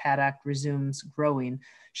until the paddock resumes growing,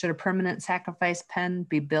 should a permanent sacrifice pen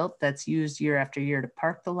be built that's used year after year to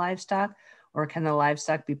park the livestock, or can the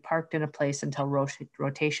livestock be parked in a place until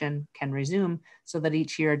rotation can resume so that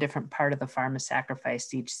each year a different part of the farm is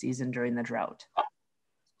sacrificed each season during the drought?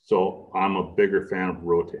 So I'm a bigger fan of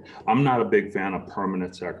rotate. I'm not a big fan of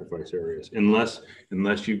permanent sacrifice areas unless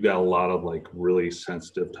you've got a lot of like really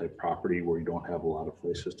sensitive type property where you don't have a lot of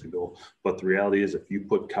places to go. But the reality is if you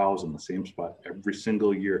put cows in the same spot every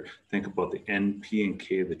single year, think about the N, P, and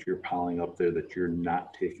K that you're piling up there that you're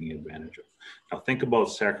not taking advantage of. Now think about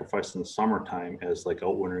sacrifice in the summertime as like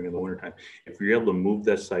outwintering in the wintertime. If you're able to move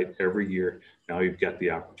that site every year, now you've got the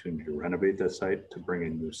opportunity to renovate that site, to bring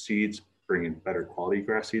in new seeds, bring in better quality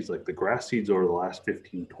grass seeds. Like the grass seeds over the last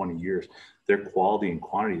 15, 20 years, their quality and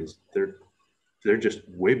quantity is, they're just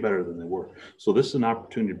way better than they were. So this is an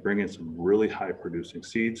opportunity to bring in some really high producing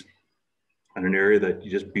seeds in an area that you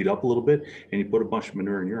just beat up a little bit and you put a bunch of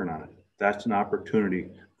manure and urine on it. That's an opportunity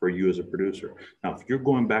for you as a producer. Now, if you're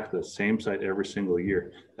going back to the same site every single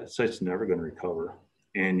year, that site's never going to recover,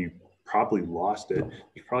 and you probably lost it.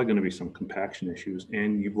 There's probably going to be some compaction issues,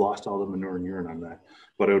 and you've lost all the manure and urine on that.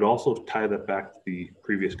 But I would also tie that back to the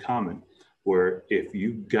previous comment, where if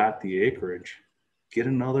you got the acreage, get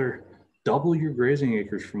another, double your grazing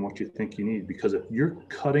acres from what you think you need. Because if you're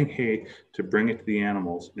cutting hay to bring it to the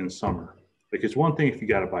animals in summer, like it's one thing if you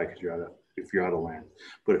got to buy because you're out of land,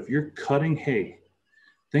 but if you're cutting hay,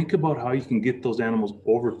 think about how you can get those animals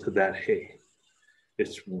over to that hay.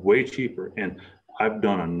 It's way cheaper. And I've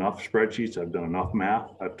done enough spreadsheets, I've done enough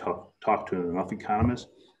math, I've talked to enough economists.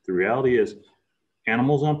 The reality is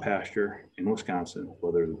animals on pasture in Wisconsin,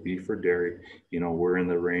 whether it's beef or dairy, you know, we're in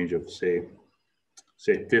the range of say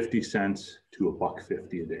 50 cents to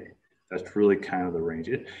 $1.50 a day. That's really kind of the range.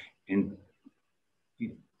 And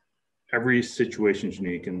every situation is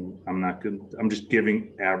unique, and I'm just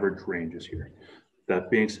giving average ranges here.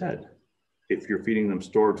 That being said, if you're feeding them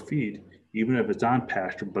stored feed, even if it's on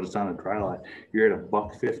pasture, but it's on a dry line, you're at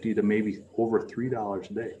 $1.50 to maybe over $3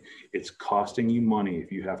 a day. It's costing you money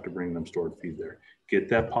if you have to bring them stored feed there. Get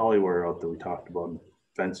that polywire out that we talked about and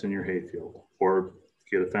fence in your hayfield, or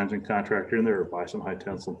get a fencing contractor in there, or buy some high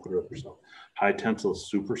tensile and put it up yourself. High tensile is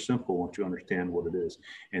super simple once you understand what it is.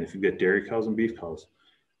 And if you get dairy cows and beef cows,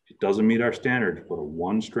 it doesn't meet our standards, but a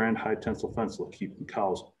 1-strand high tensile fence will keep the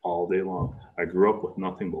cows all day long. I grew up with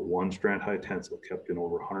nothing but 1-strand high tensile, kept in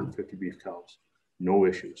over 150 beef cows. No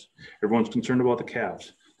issues. Everyone's concerned about the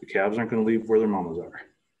calves. The calves aren't going to leave where their mamas are.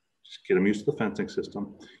 Just get them used to the fencing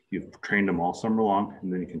system. You've trained them all summer long,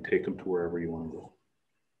 and then you can take them to wherever you want to go.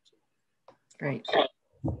 Great.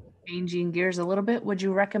 Changing gears a little bit, would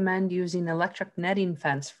you recommend using electric netting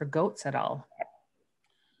fence for goats at all?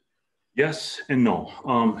 Yes and no.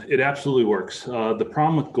 It absolutely works. The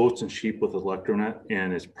problem with goats and sheep with electronet,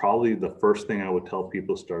 and it's probably the first thing I would tell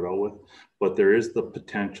people to start out with, but there is the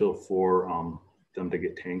potential for them to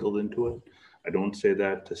get tangled into it. I don't say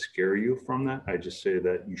that to scare you from that. I just say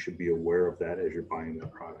that you should be aware of that as you're buying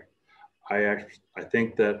that product. I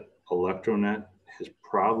think that electronet is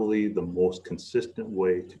probably the most consistent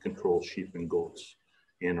way to control sheep and goats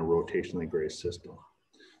in a rotationally grazed system.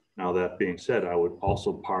 Now, that being said, I would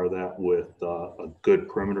also par that with a good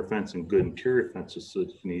perimeter fence and good interior fences so that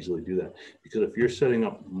you can easily do that. Because if you're setting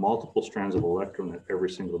up multiple strands of electronet every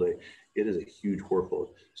single day, it is a huge workload.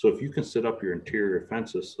 So if you can set up your interior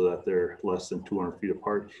fences so that they're less than 200 feet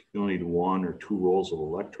apart, you only need 1 or 2 rolls of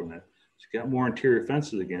electronet. So you got more interior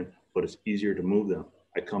fences again, but it's easier to move them.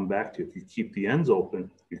 I come back to, if you keep the ends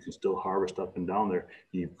open, you can still harvest up and down there.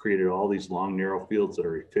 You've created all these long, narrow fields that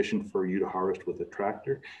are efficient for you to harvest with a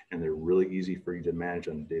tractor, and they're really easy for you to manage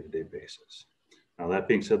on a day-to-day basis. Now, that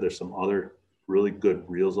being said, there's some other really good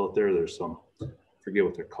reels out there. There's some, I forget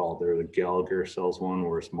what they're called. The Gallagher sells one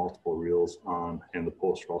where it's multiple reels on and the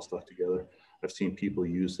posts are all stuck together. I've seen people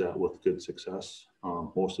use that with good success,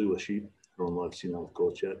 mostly with sheep. I don't know if I've seen that with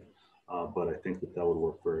goats yet, but I think that would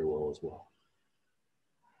work very well as well.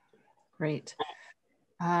 Great.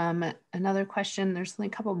 Another question, there's only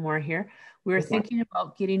a couple more here. We were thinking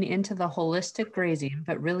about getting into the holistic grazing,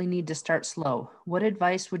 but really need to start slow. What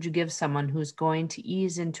advice would you give someone who's going to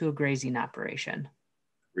ease into a grazing operation?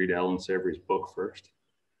 Read Alan Savory's book first.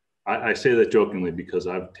 I say that jokingly because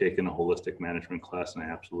I've taken a holistic management class and I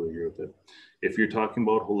absolutely agree with it. If you're talking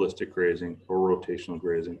about holistic grazing or rotational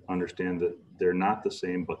grazing, understand that they're not the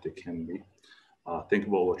same, but they can be. Think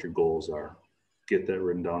about what your goals are. Get that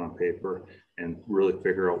written down on paper and really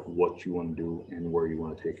figure out what you want to do and where you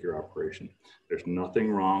want to take your operation. There's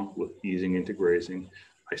nothing wrong with easing into grazing.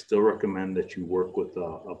 I still recommend that you work with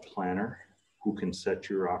a planner who can set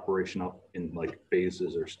your operation up in like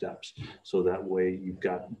phases or steps. So that way you've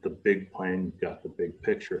got the big plan, you've got the big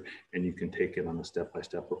picture, and you can take it on a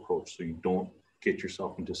step-by-step approach. So you don't get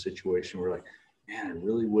yourself into a situation where like, man, I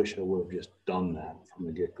really wish I would have just done that from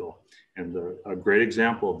the get-go. And a great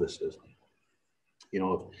example of this is, you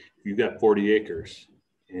know, if you've got 40 acres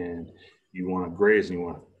and you want to graze and you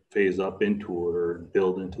want to phase up into it or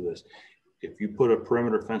build into this, if you put a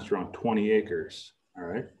perimeter fence around 20 acres, all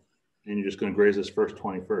right, and you're just going to graze this first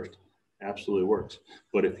 20 first, absolutely works.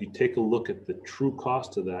 But if you take a look at the true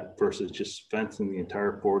cost of that versus just fencing the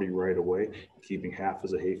entire 40 right away, keeping half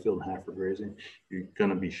as a hayfield and half for grazing, you're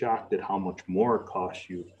going to be shocked at how much more it costs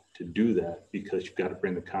you to do that because you've got to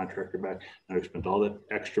bring the contractor back. Now you spent all that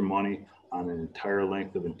extra money on an entire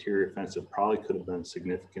length of interior fence that probably could have been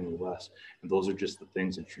significantly less. And those are just the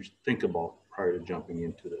things that you should think about prior to jumping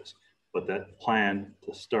into this. But that plan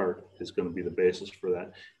to start is going to be the basis for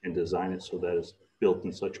that, and design it so that it's built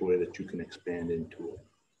in such a way that you can expand into it.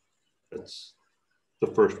 That's the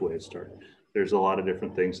first way it started. There's a lot of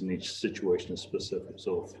different things and each situation is specific.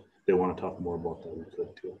 So if they want to talk more about that, we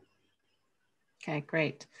could too. Okay,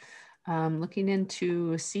 great. Looking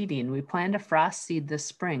into seeding, we plan to frost seed this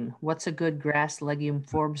spring. What's a good grass legume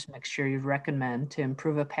forbs mixture you'd recommend to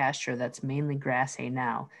improve a pasture that's mainly grass hay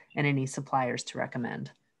now, and any suppliers to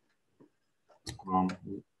recommend?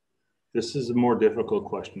 This is a more difficult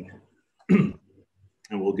question and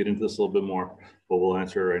we'll get into this a little bit more, but we'll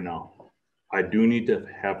answer it right now. I do need to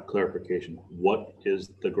have clarification. What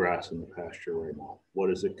is the grass in the pasture right now? What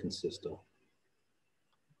does it consist of?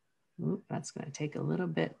 Ooh, that's going to take a little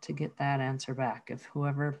bit to get that answer back. If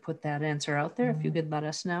whoever put that answer out there, if you could let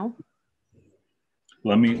us know.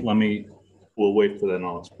 We'll wait for that and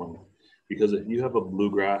I'll explain. Because if you have a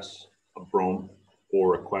bluegrass, a brome,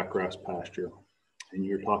 or a quackgrass pasture, and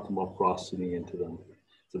you're talking about frost seeding into them,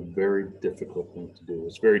 it's a very difficult thing to do.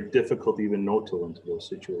 It's very difficult to even no-till into those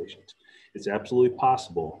situations. It's absolutely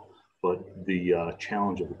possible, but the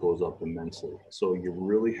challenge of it goes up immensely. So you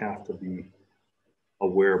really have to be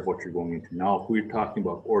aware of what you're going into. Now, if we're talking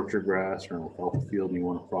about orchard grass or an alfalfa field and you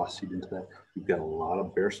want to frost seed into that, we've got a lot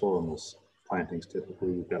of bare soil in those plantings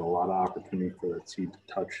typically. We've got a lot of opportunity for that seed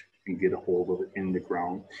to touch and get a hold of it in the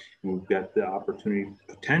ground. And we've got the opportunity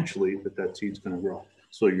potentially that seed's going to grow.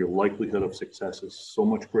 So your likelihood of success is so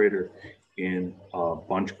much greater in a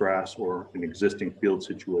bunch grass or an existing field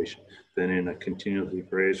situation than in a continuously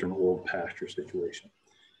grazed or an old pasture situation.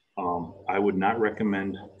 I would not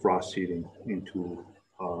recommend frost seeding into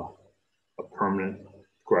a permanent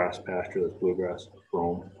grass pasture that's bluegrass,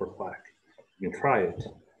 brome, or quack. You can try it,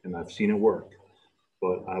 and I've seen it work,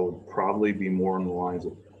 but I would probably be more on the lines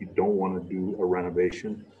of if you don't want to do a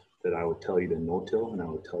renovation, that I would tell you to no-till, and I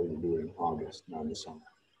would tell you to do it in August, not in the summer.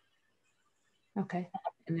 Okay.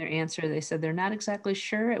 In their answer, they said they're not exactly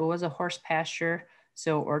sure. It was a horse pasture,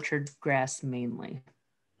 so orchard grass mainly.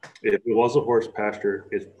 If it was a horse pasture,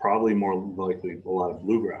 it's probably more likely a lot of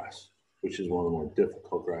bluegrass, which is one of the more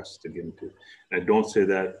difficult grasses to get into. And I don't say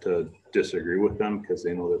that to disagree with them because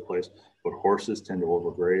they know their place, but horses tend to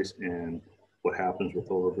overgraze, and what happens with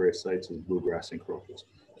overgrazed sites is bluegrass encroaches.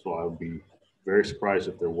 So I would be very surprised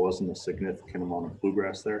if there wasn't a significant amount of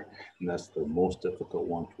bluegrass there, and that's the most difficult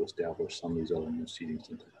one to establish some of these other new seedings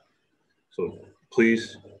into that. So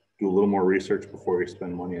please do a little more research before you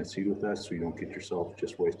spend money on seed with that, so you don't get yourself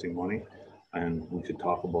just wasting money. And we could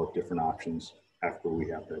talk about different options after we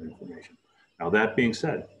have that information. Now, that being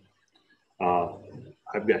said,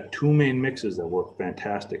 I've got two main mixes that work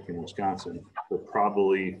fantastic in Wisconsin for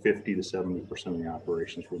probably 50 to 70% of the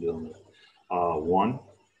operations we're dealing with. One,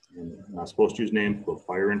 and I'm not supposed to use names, but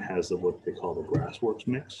Byron has what they call the Grassworks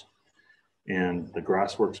mix. And the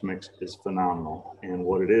Grassworks mix is phenomenal. And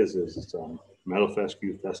what it is it's meadow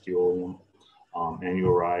fescue, festiolium,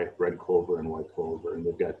 annual rye, red clover, and white clover. And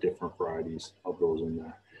they've got different varieties of those in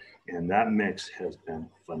there. And that mix has been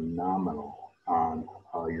phenomenal on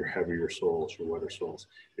your heavier soils, your wetter soils.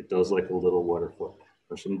 It does like a little wetter foot.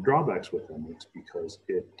 There's some drawbacks with that mix because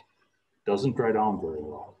it doesn't dry down very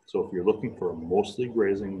well. So if you're looking for a mostly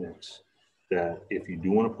grazing mix that if you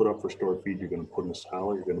do want to put up for stored feed, you're going to put in a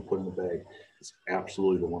silo, you're going to put in a bag, it's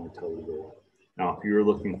absolutely the one to tell you to go with. Now, if you're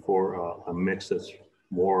looking for a mix that's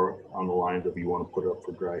more on the lines of you want to put it up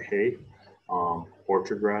for dry hay,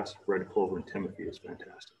 orchard grass, red clover, and timothy is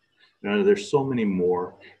fantastic. Now, there's so many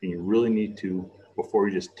more, and you really need to, before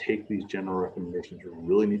you just take these general recommendations, you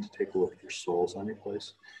really need to take a look at your soils on your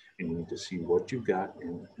place, and you need to see what you've got.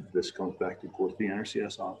 And this comes back to go to the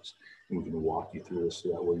NRCS office, and we can walk you through this so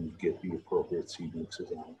that way you get the appropriate seed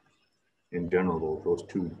mixes on. In general, those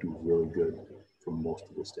two do really good for most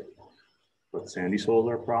of the state. But sandy soils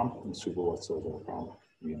are a problem, and super wet soils are a problem.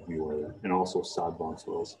 You need to be aware of that. And also sod-bound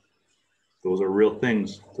soils. Those are real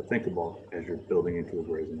things to think about as you're building into a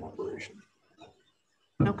grazing operation.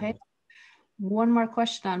 Okay. One more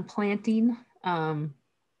question on planting. Oh,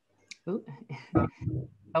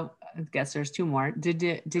 I guess there's two more. Did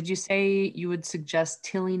you say you would suggest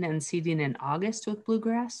tilling and seeding in August with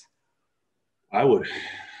bluegrass? I would.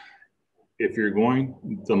 If you're going,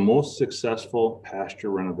 the most successful pasture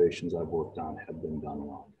renovations I've worked on have been done in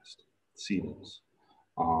August, seedings.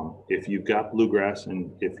 If you've got bluegrass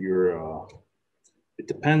and if you're, it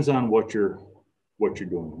depends on what you're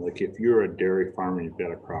doing. Like if you're a dairy farmer and you've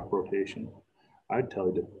got a crop rotation, I'd tell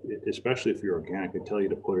you to, especially if you're organic, I'd tell you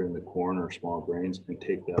to put it in the corn or small grains and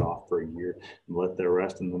take that off for a year and let that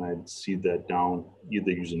rest. And then I'd seed that down,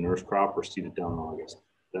 either use a nurse crop or seed it down in August.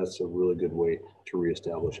 That's a really good way to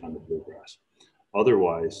reestablish on the bluegrass.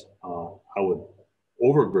 Otherwise, I would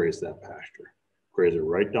overgraze that pasture, graze it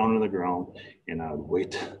right down in the ground, and I would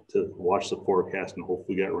wait to watch the forecast and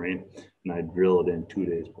hopefully get rain. And I'd drill it in 2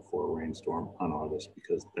 days before a rainstorm on August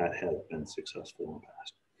because that has been successful in the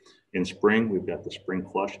past. In spring, we've got the spring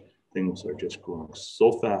flush. Things are just growing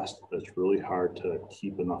so fast that it's really hard to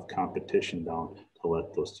keep enough competition down to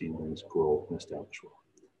let those seedlings grow and establish well.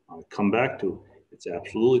 I'll come back to it's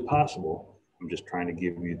absolutely possible. I'm just trying to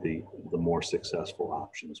give you the more successful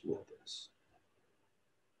options with this.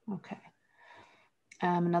 Okay.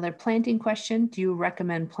 Another planting question. Do you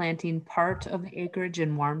recommend planting part of the acreage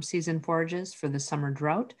in warm season forages for the summer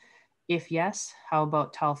drought? If yes, how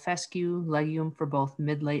about tall fescue, legume for both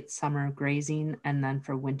mid-late summer grazing and then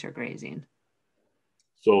for winter grazing?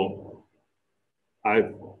 So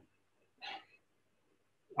I've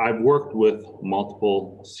worked with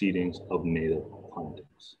multiple seedings of native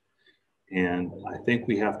plantings. And I think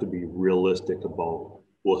we have to be realistic about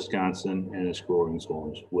Wisconsin and its growing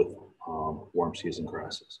zones with warm season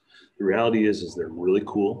grasses. The reality is they're really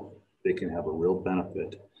cool. They can have a real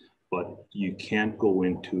benefit, but you can't go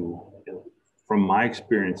into, from my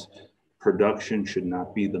experience, production should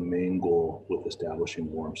not be the main goal with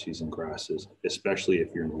establishing warm season grasses, especially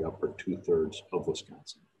if you're in the upper 2/3 of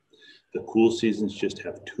Wisconsin. The cool seasons just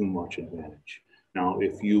have too much advantage. Now,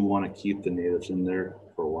 if you want to keep the natives in there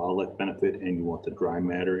for wildlife benefit and you want the dry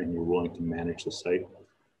matter and you're willing to manage the site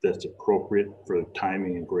that's appropriate for the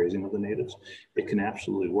timing and grazing of the natives, it can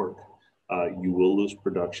absolutely work. You will lose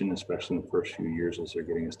production, especially in the first few years as they're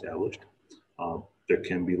getting established. There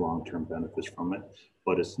can be long-term benefits from it,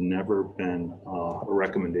 but it's never been a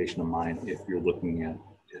recommendation of mine if you're looking at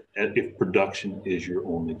if production is your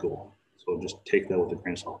only goal. So just take that with a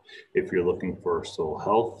grain of salt. If you're looking for soil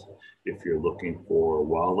health, if you're looking for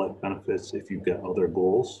wildlife benefits, if you've got other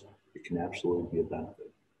goals, it can absolutely be a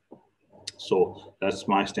benefit. So that's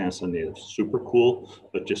my stance on natives. Super cool,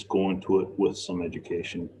 but just go into it with some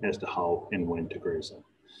education as to how and when to graze them.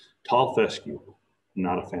 Tall fescue,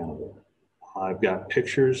 not a fan of it. I've got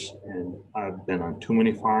pictures and I've been on too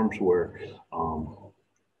many farms where,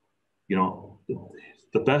 you know,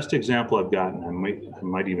 the best example I've gotten, I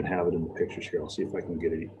might even have it in the pictures here. I'll see if I can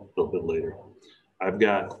get it a little bit later. I've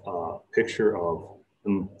got a picture of,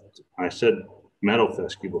 I said meadow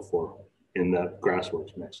fescue before. in that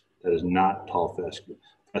grassworks mix. That is not tall fescue.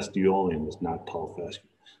 Fescuolium is not tall fescue.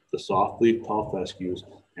 The soft leaf tall fescues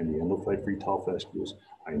and the endophyte-free tall fescues,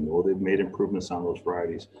 I know they've made improvements on those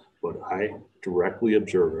varieties, but I directly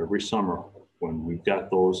observe every summer when we've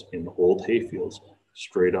got those in old hayfields,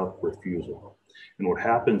 straight up refusal. And what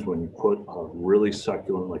happens when you put a really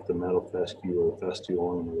succulent like the meadow fescue or the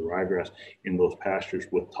fescuolium or the ryegrass in those pastures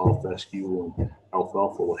with tall fescue and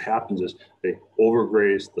alfalfa, what happens is they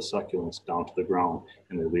overgraze the succulents down to the ground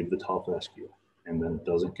and they leave the tall fescue. And then it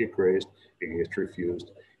doesn't get grazed, it gets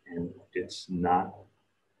refused, and it's not,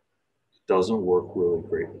 it doesn't work really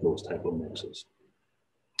great in those type of mixes.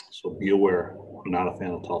 So be aware, I'm not a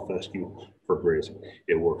fan of tall fescue for grazing.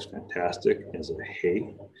 It works fantastic as a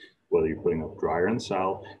hay, whether you're putting up drier in the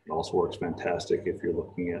south. It also works fantastic if you're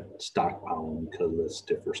looking at stockpiling because of that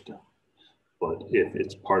stiffer stem. But if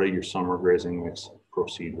it's part of your summer grazing mix,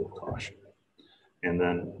 proceed with caution. And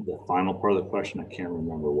then the final part of the question, I can't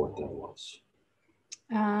remember what that was.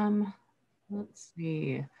 Let's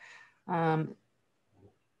see. How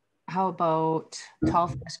about tall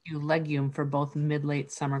fescue legume for both mid-late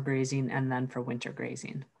summer grazing and then for winter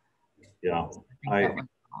grazing? Yeah,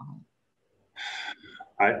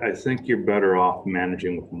 I think you're better off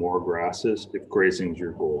managing with more grasses if grazing is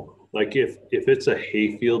your goal. Like if it's a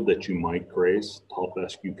hayfield that you might graze, tall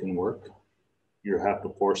fescue can work. You have to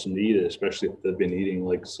force them to eat it, especially if they've been eating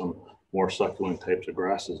like some more succulent types of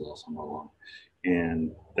grasses all summer long.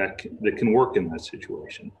 And that can work in that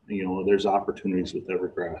situation. You know, there's opportunities with every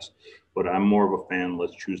grass, but I'm more of a fan,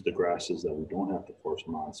 let's choose the grasses that we don't have to force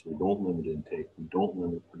them on, so we don't limit intake, we don't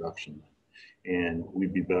limit production. And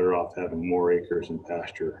we'd be better off having more acres and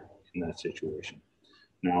pasture in that situation.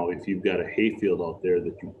 Now, if you've got a hayfield out there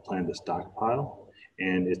that you plan to stockpile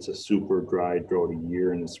and it's a super dry, droughty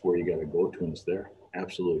year and it's where you got to go to and it's there,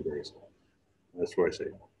 absolutely graze. That's where I say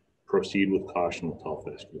proceed with caution with tall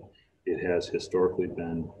fescue. It has historically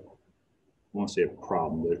been, I won't say a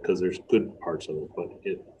problem because there's good parts of it, but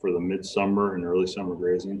for the midsummer and early summer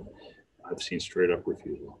grazing, I've seen straight up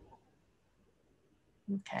refusal.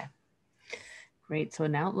 Okay. Great. So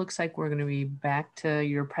now it looks like we're going to be back to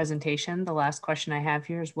your presentation. The last question I have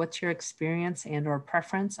here is, what's your experience and or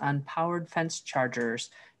preference on powered fence chargers,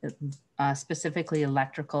 specifically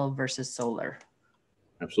electrical versus solar?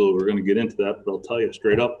 Absolutely. We're going to get into that, but I'll tell you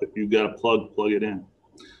straight up, if you've got a plug it in.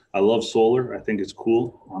 I love solar. I think it's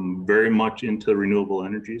cool. I'm very much into renewable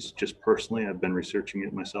energies. Just personally, I've been researching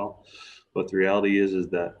it myself. But the reality is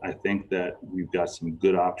that I think that we've got some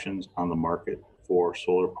good options on the market for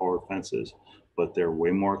solar powered fences, but they're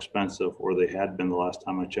way more expensive, or they had been the last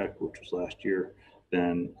time I checked, which was last year,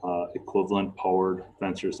 than equivalent powered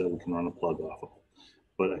fencers that we can run a plug off of.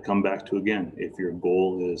 But I come back to, again, if your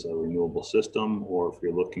goal is a renewable system, or if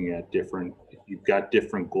you're looking at different, if you've got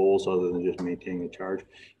different goals other than just maintaining a charge,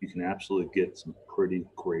 you can absolutely get some pretty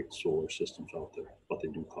great solar systems out there, but they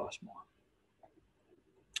do cost more.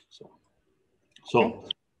 So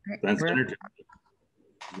fence energy,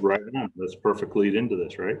 right on. Let's perfectly lead into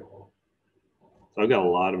this, right? So I've got a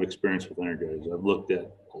lot of experience with energizers. I've looked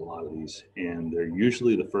at a lot of these, and they're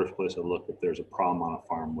usually the first place I look if there's a problem on a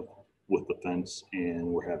farm with the fence and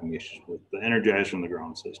we're having issues with the energizer and the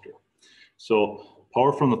ground system. So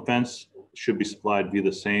power from the fence should be supplied via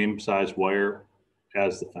the same size wire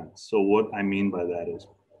as the fence. So what I mean by that is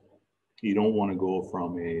you don't want to go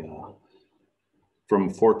from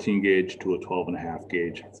a 14 gauge to a 12.5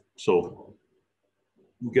 gauge. So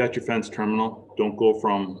you got your fence terminal, don't go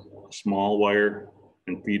from a small wire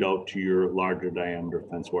and feed out to your larger diameter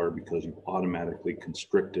fence wire, because you've automatically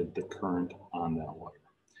constricted the current on that wire.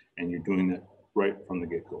 And you're doing that right from the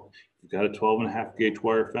get-go. You've got a 12.5 gauge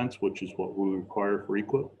wire fence, which is what we require for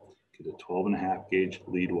equip. Get a 12.5 gauge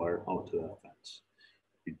lead wire out to that fence.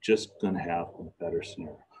 You're just going to have a better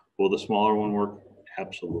scenario. Will the smaller one work?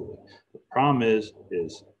 Absolutely. The problem is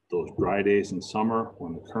those dry days in summer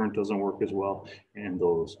when the current doesn't work as well, and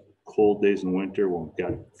those cold days in winter when we've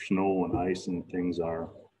got snow and ice and things are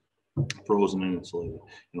frozen and insulated.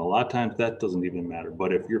 And a lot of times that doesn't even matter.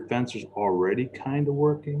 But if your fence is already kind of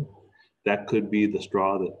working, that could be the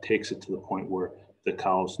straw that takes it to the point where the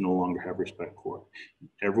cows no longer have respect for it.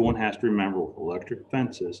 Everyone has to remember with electric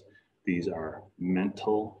fences, these are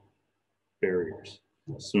mental barriers.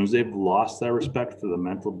 As soon as they've lost that respect for the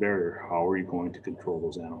mental barrier, how are you going to control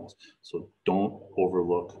those animals? So don't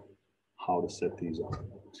overlook how to set these up.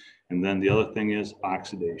 And then the other thing is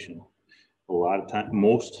oxidation. A lot of time,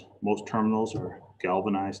 most terminals are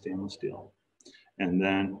galvanized stainless steel. And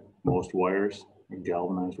then most wires are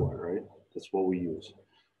galvanized wire, right? That's what we use.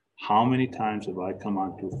 How many times have I come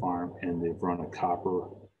onto a farm and they've run a copper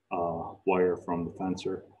wire from the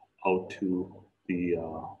fencer out to the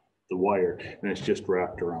wire, and it's just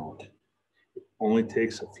wrapped around. It only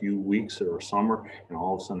takes a few weeks or a summer, and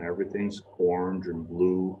all of a sudden everything's orange and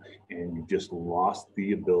blue, and you just lost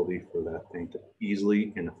the ability for that thing to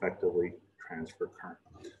easily and effectively transfer current.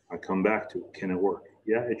 I come back to, can it work?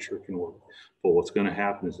 Yeah, it sure can work. But what's going to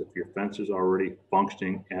happen is if your fence is already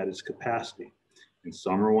functioning at its capacity, in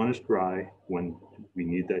summer when it's dry, when we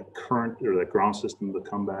need that current or that ground system to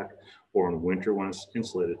come back, or in winter when it's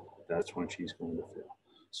insulated, that's when she's going to fail.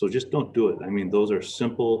 So just don't do it. I mean, those are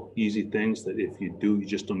simple, easy things that if you do, you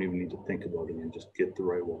just don't even need to think about it and just get the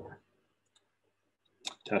right water.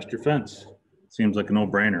 Test your fence. Seems like a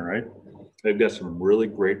no-brainer, right? They've got some really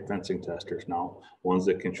great fencing testers now, ones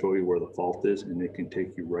that can show you where the fault is, and they can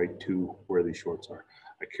take you right to where these shorts are.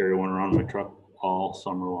 I carry one around in my truck all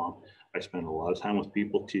summer long. I spend a lot of time with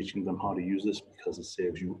people teaching them how to use this because it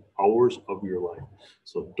saves you hours of your life.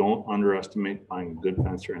 So don't underestimate buying a good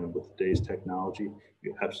fencer, and with today's technology,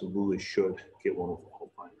 you absolutely should get one with a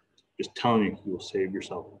fault finder. Just telling you, you will save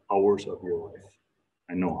yourself hours of your life.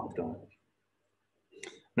 I know I've done it.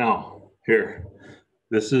 Now, here,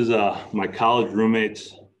 this is my college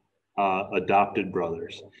roommate's adopted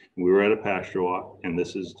brothers. We were at a pasture walk, and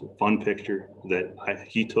this is a fun picture that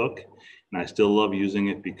he took, and I still love using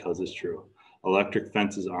it because it's true. Electric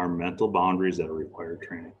fences are mental boundaries that require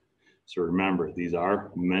training. So remember, these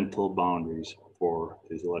are mental boundaries for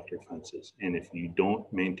these electric fences. And if you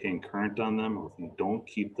don't maintain current on them, or if you don't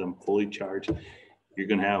keep them fully charged, you're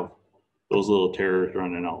gonna have those little terrors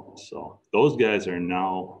running out. So those guys are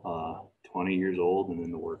now 20 years old and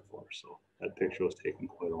in the workforce. So that picture was taken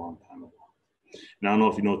quite a long time ago. And I don't know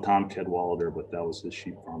if you know Tom Cadwallader, but that was his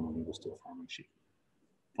sheep farm when he was still farming sheep.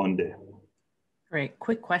 Fun day. Great.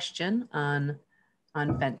 Quick question on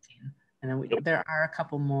fencing. And then there are a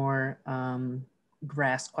couple more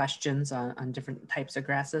grass questions on different types of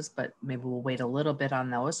grasses, but maybe we'll wait a little bit on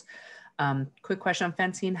those. Quick question on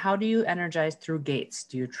fencing. How do you energize through gates?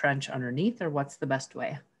 Do you trench underneath, or what's the best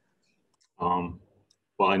way? Well,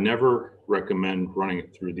 I never recommend running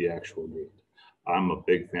it through the actual gate. I'm a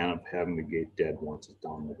big fan of having the gate dead once it's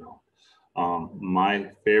down the ground.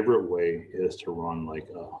 My favorite way is to run like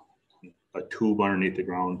a tube underneath the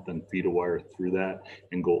ground, then feed a wire through that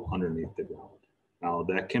and go underneath the ground. Now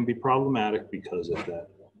that can be problematic because if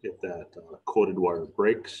that coated wire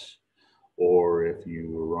breaks, or if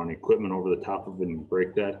you run equipment over the top of it and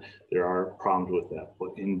break that, there are problems with that.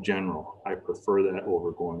 But in general, I prefer that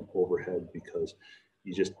over going overhead because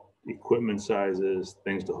you just, equipment sizes,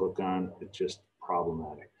 things to hook on, it's just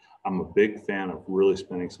problematic. I'm a big fan of really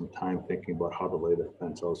spending some time thinking about how to lay that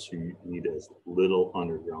fence out so you need as little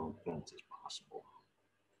underground fence as possible.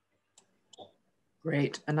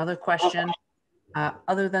 Great. Another question.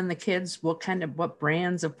 Other than the kids, what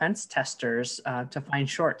brands of fence testers to find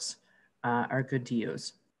shorts are good to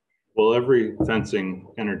use? Well, every fencing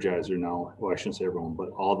energizer now, well, I shouldn't say everyone, but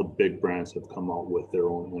all the big brands have come out with their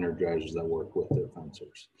own energizers that work with their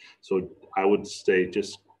fencers. So I would say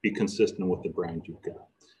just be consistent with the brand you've got.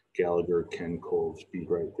 Gallagher, Ken Cove, Speed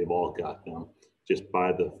Right, they've all got them. Just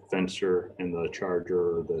buy the fencer and the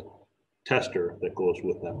charger or the tester that goes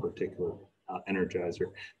with that particular energizer.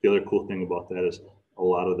 The other cool thing about that is a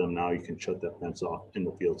lot of them now you can shut that fence off in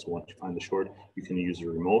the field. So once you find the short, you can use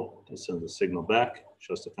your remote to send the signal back,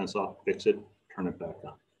 shuts the fence off, fix it, turn it back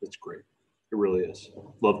on. It's great. It really is.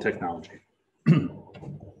 Love technology.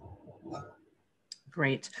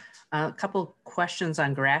 Great. A couple questions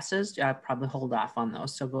on grasses. I'll probably hold off on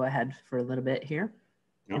those. So go ahead for a little bit here.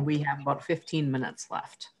 Yep. And we have about 15 minutes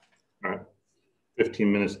left. All right. 15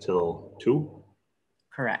 minutes till 2?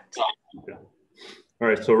 Correct. Okay. All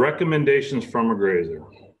right, so recommendations from a grazer.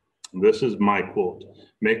 This is my quote.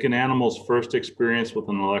 Make an animal's first experience with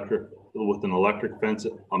an electric fence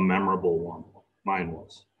a memorable one. Mine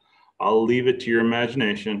was. I'll leave it to your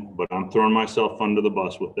imagination, but I'm throwing myself under the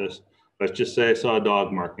bus with this. Let's just say I saw a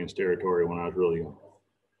dog marking its territory when I was really young.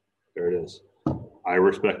 There it is. I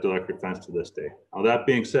respect electric fence to this day. Now that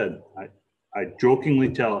being said, I jokingly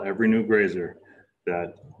tell every new grazer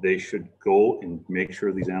that they should go and make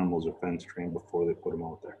sure these animals are fence trained before they put them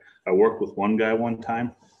out there. I worked with one guy one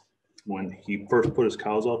time. When he first put his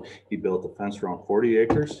cows out, he built a fence around 40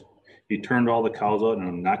 acres. He turned all the cows out, and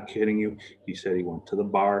I'm not kidding you. He said he went to the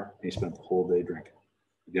bar and he spent the whole day drinking.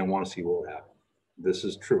 He didn't want to see what would happen. This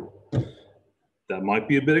is true. That might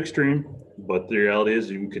be a bit extreme, but the reality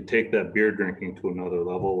is you could take that beer drinking to another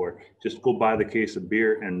level where just go buy the case of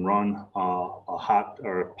beer and run a hot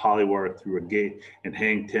or a poly wire through a gate and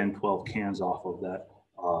hang 10, 12 cans off of that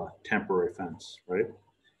temporary fence, right?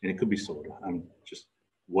 And it could be soda. I'm just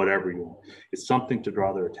whatever you want. It's something to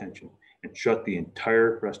draw their attention. and shut the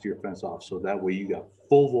entire rest of your fence off. So that way you got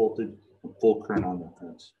full voltage and full current on that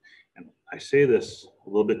fence. And I say this a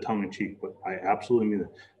little bit tongue in cheek, but I absolutely mean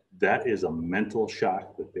it. That is a mental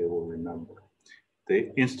shock that they will remember.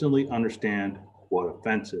 They instantly understand what a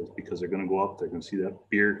fence is because they're going to go up, they're going to see that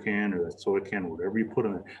beer can or that soda can, or whatever you put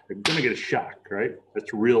in there. They're going to get a shock, right?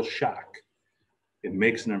 That's real shock. It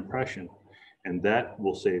makes an impression, and that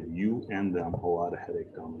will save you and them a lot of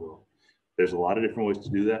headache down the road. There's a lot of different ways to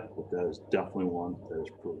do that, but that is definitely one that is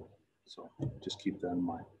proven. So just keep that in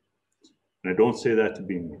mind. And I don't say that to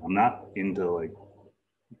be me. I'm not into like,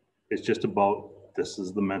 it's just about this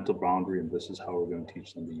is the mental boundary and this is how we're going to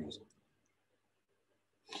teach them to use it.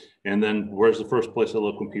 And then where's the first place I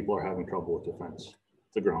look when people are having trouble with the fence?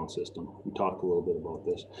 The ground system. We talked a little bit about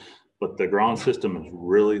this, but the ground system is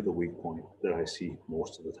really the weak point that I see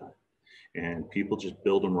most of the time. And people just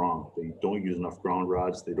build them wrong. They don't use enough ground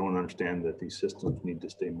rods. They don't understand that these systems need to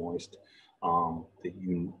stay moist.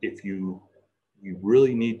 You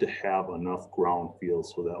really need to have enough ground field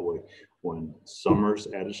so that way when summer's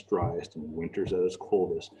at its driest and winter's at its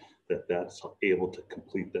coldest, that's able to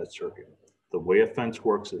complete that circuit. The way a fence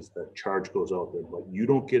works is that charge goes out there, but you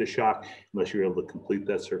don't get a shock unless you're able to complete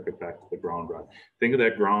that circuit back to the ground rod. Think of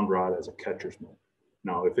that ground rod as a catcher's mitt.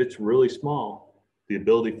 Now, if it's really small, the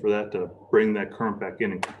ability for that to bring that current back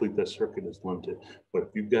in and complete that circuit is limited. But if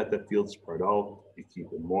you've got that field spread out, you keep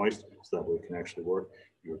it moist so that way it can actually work,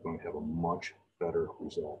 you're going to have a much better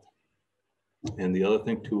result. And the other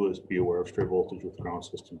thing too is be aware of stray voltage with ground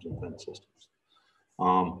systems and fence systems.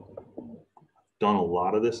 Done a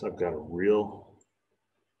lot of this. I'm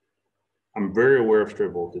very aware of stray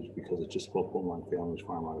voltage because it's just about putting my family's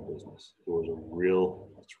farm out of business.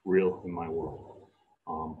 It's real in my world.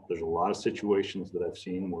 There's a lot of situations that I've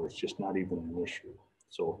seen where it's just not even an issue.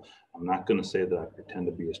 So I'm not going to say that I pretend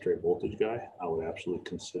to be a stray voltage guy. I would absolutely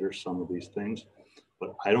consider some of these things,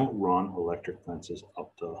 but I don't run electric fences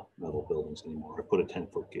up to metal buildings anymore. I put a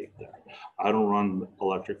 10-foot gate there. I don't run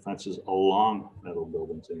electric fences along metal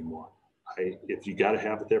buildings anymore. If you got to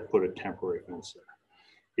have it there, put a temporary fence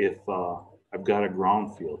there. If I've got a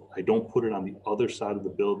ground field, I don't put it on the other side of the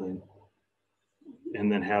building and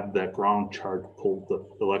then have that ground charge pull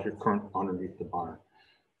the electric current underneath the barn.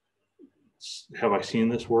 Have I seen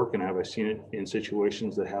this work, and have I seen it in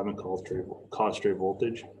situations that haven't caused stray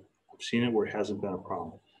voltage? I've seen it where it hasn't been a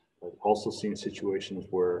problem. I've also seen situations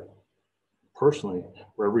where, personally,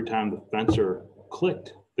 where every time the fencer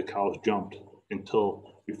clicked, the cows jumped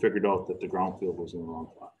until we figured out that the ground field was in the wrong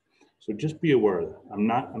spot. So just be aware of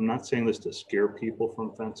that. I'm not saying this to scare people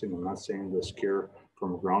from fencing. I'm not saying to scare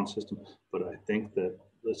from a ground system, but I think that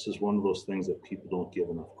this is one of those things that people don't give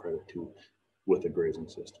enough credit to with a grazing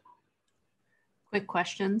system. Quick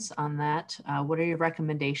questions on that. What are your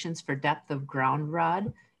recommendations for depth of ground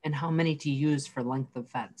rod and how many to use for length of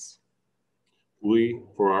fence? We,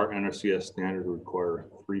 for our NRCS standard, require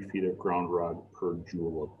 3 feet of ground rod per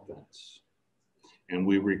joule of fence. And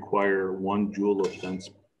we require 1 joule of fence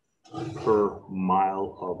per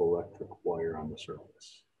mile of electric wire on the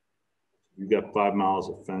surface. If you've got 5 miles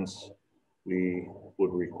of fence, we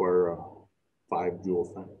would require a 5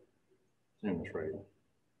 joule fence. And that's right.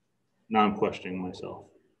 Now I'm questioning myself.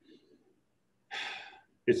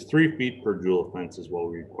 It's 3 feet per joule of fence is what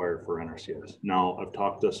we require for NRCS. Now, I've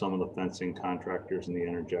talked to some of the fencing contractors and the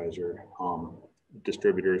Energizer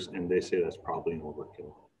distributors, and they say that's probably an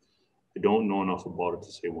overkill. I don't know enough about it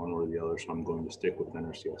to say one or the other, so I'm going to stick with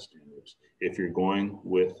NRCS standards. If you're going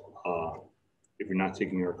with, if you're not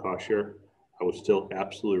taking our cost share, I would still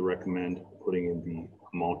absolutely recommend putting in the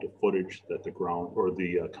amount of footage that the ground or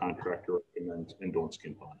the contractor recommends, and don't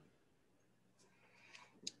skimp on it.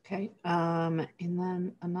 Okay, and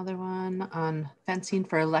then another one on fencing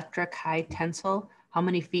for electric high tensile. How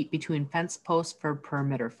many feet between fence posts for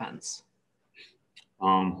perimeter fence?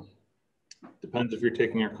 Depends if you're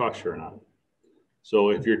taking our cost share or not. So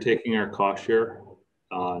if you're taking our cost share,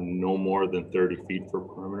 no more than 30 feet for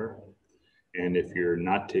perimeter. And if you're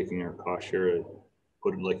not taking our cost share,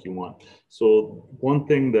 put it like you want. So one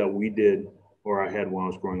thing that we did, or I had when I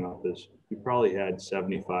was growing up, is we probably had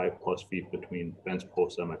 75 plus feet between fence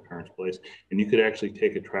posts at my parents' place. And you could actually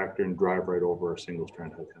take a tractor and drive right over a single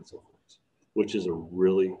strand high tensile fence, which is a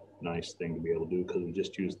really nice thing to be able to do because we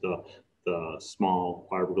just use the small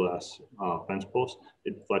fiberglass fence post.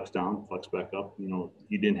 It flexed down, flexed back up. You know,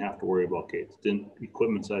 you didn't have to worry about gates.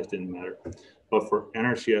 Equipment size didn't matter. But for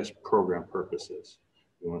NRCS program purposes,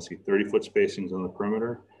 we want to see 30-foot spacings on the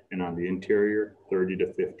perimeter, and on the interior, 30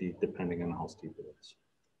 to 50, depending on how steep it is.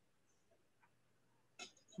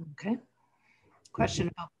 Okay. Question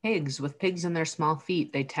about pigs. With pigs and their small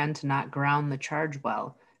feet, they tend to not ground the charge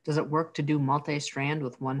well. Does it work to do multi-strand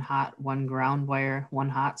with one hot, one ground wire, one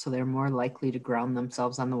hot, so they're more likely to ground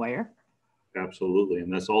themselves on the wire? Absolutely.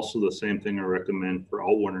 And that's also the same thing I recommend for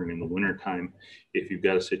outwintering in the wintertime. If you've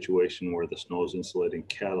got a situation where the snow is insulating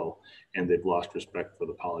cattle and they've lost respect for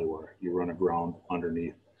the poly wire, you run a ground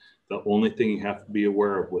underneath. The only thing you have to be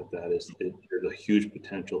aware of with that is there's a huge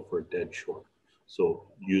potential for a dead short. So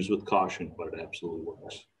use with caution, but it absolutely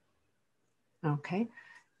works. Okay.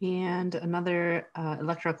 And another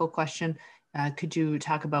electrical question. Could you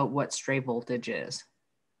talk about what stray voltage is?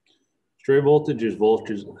 Stray voltage is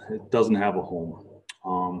voltage. It doesn't have a home.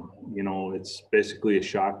 You know, it's basically a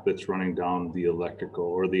shock that's running down the electrical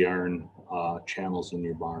or the iron channels in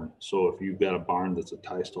your barn. So if you've got a barn that's a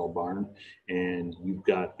tie stall barn and you've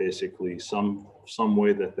got basically some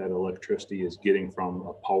way that electricity is getting from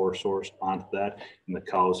a power source onto that, and the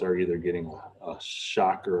cows are either getting a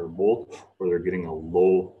shock or a volt, or they're getting a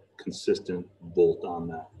low consistent volt on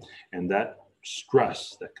that. And that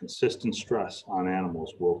stress, that consistent stress on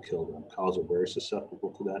animals will kill them. Cows are very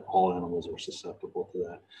susceptible to that. All animals are susceptible to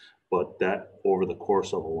that. But that over the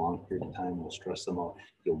course of a long period of time will stress them out.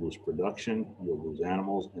 You'll lose production, you'll lose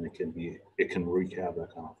animals, and it can wreak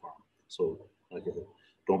havoc on a farm. So like I said,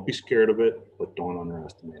 don't be scared of it, but don't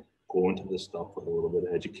underestimate it. Go into this stuff with a little bit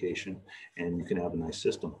of education, and you can have a nice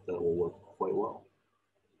system that will work quite well.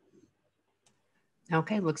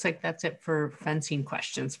 Okay, looks like that's it for fencing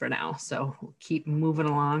questions for now. So we'll keep moving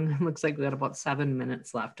along. Looks like we got about 7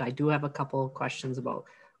 minutes left. I do have a couple of questions about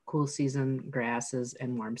cool season grasses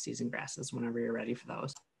and warm season grasses whenever you're ready for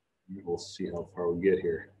those. We'll see how far we get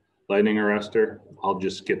here. Lightning arrestor, I'll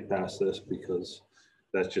just skip past this because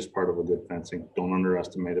that's just part of a good fencing. Don't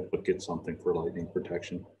underestimate it, but get something for lightning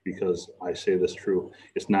protection, because I say this true.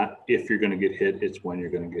 It's not if you're going to get hit, it's when you're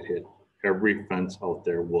going to get hit. Every fence out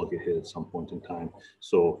there will get hit at some point in time.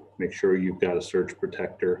 So make sure you've got a surge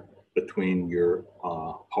protector between your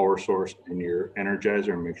power source and your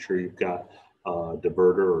energizer, and make sure you've got a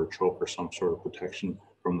diverter or a choke or some sort of protection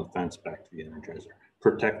from the fence back to the energizer.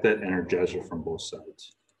 Protect that energizer from both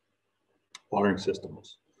sides. Watering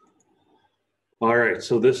systems. All right,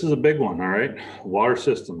 so this is a big one, all right? Water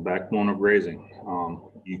system, backbone of grazing.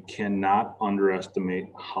 You cannot underestimate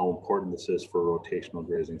how important this is for a rotational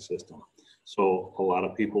grazing system. So a lot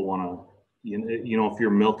of people wanna, you know, if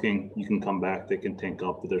you're milking, you can come back, they can tank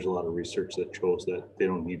up, but there's a lot of research that shows that they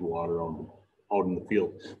don't need water out in the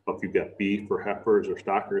field. But if you've got beef or heifers or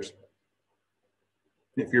stockers,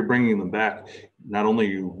 if you're bringing them back, not only are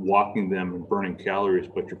you walking them and burning calories,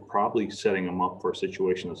 but you're probably setting them up for a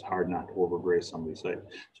situation that's hard not to overgraze somebody's site.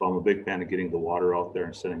 So I'm a big fan of getting the water out there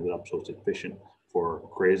and setting it up so it's efficient for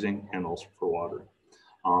grazing and also for water.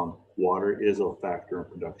 Water is a factor in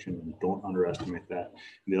production, and don't underestimate that.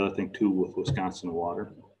 And the other thing too with Wisconsin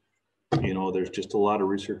water, you know, there's just a lot of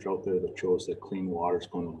research out there that shows that clean water is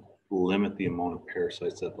going to limit the amount of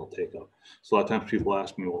parasites that they'll take up. So a lot of times people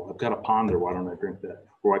ask me, well, I've got a pond there, why don't I drink that?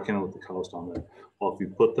 Or why can't I let the cows down there? Well, if you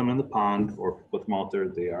put them in the pond or put them out there,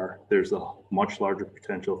 there's a much larger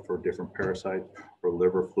potential for different parasites or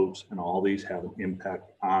liver flukes, and all these have an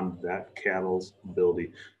impact on that cattle's ability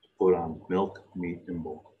to put on milk, meat, and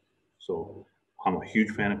bulk. So I'm a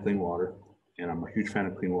huge fan of clean water. And I'm a huge fan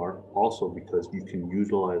of clean water also because you can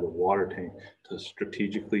utilize a water tank to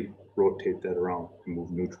strategically rotate that around and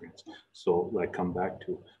move nutrients. So I come back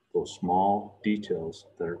to those small details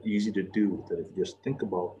that are easy to do, that if you just think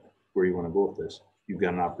about where you want to go with this, you've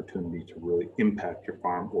got an opportunity to really impact your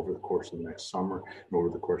farm over the course of the next summer and over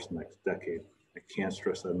the course of the next decade. I can't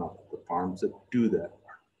stress that enough. The farms that do that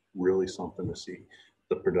are really something to see.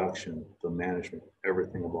 The production, the management,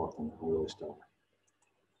 everything about them are really stellar.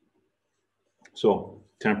 So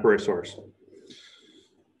temporary source.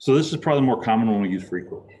 So this is probably the more common one we use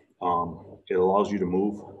frequently. It allows you to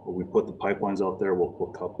move. We put the pipelines out there. We'll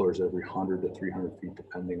put couplers every 100 to 300 feet,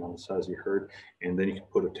 depending on the size of your herd. And then you can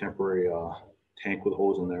put a temporary tank with a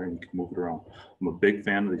hose in there and you can move it around. I'm a big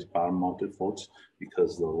fan of these bottom mounted floats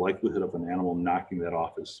because the likelihood of an animal knocking that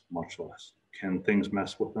off is much less. Can things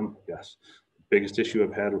mess with them? Yes. The biggest issue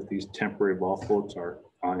I've had with these temporary ball floats are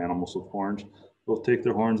animals with horns. They'll take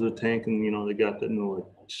their horns in the tank and, you know, they got that, and they'll like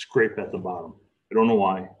scrape at the bottom. I don't know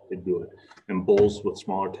why they do it. And bulls with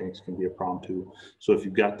smaller tanks can be a problem too. So if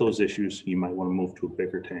you've got those issues, you might want to move to a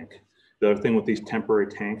bigger tank. The other thing with these temporary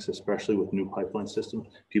tanks, especially with new pipeline systems,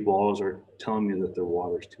 people always are telling me that their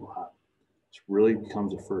water is too hot. It really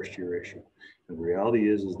becomes a first year issue. And the reality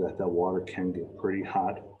is that water can get pretty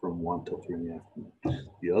hot from 1 till 3 in the afternoon.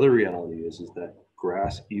 The other reality is that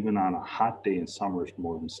grass, even on a hot day in summer, is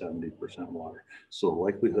more than 70% water. So the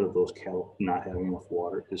likelihood of those cattle not having enough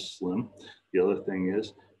water is slim. The other thing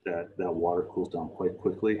is that water cools down quite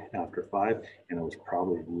quickly after 5, and it was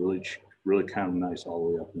probably really kind of nice all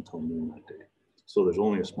the way up until noon that day. So there's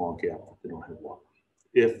only a small gap that they don't have water,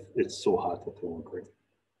 if it's so hot that they won't drink.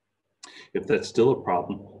 If that's still a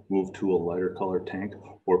problem, move to a lighter colored tank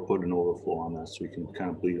or put an overflow on that so you can kind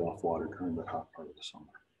of bleed off water during the hot part of the summer.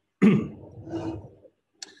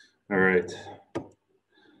 All right,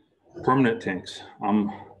 permanent tanks. I'm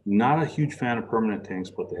not a huge fan of permanent tanks,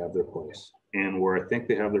 but they have their place. And where I think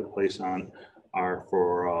they have their place on are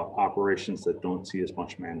for operations that don't see as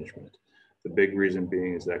much management. The big reason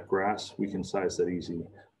being is that grass, we can size that easy.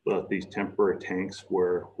 But these temporary tanks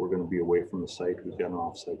where we're going to be away from the site, we've got an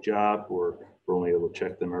off-site job, we're only able to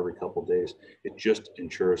check them every couple of days. It just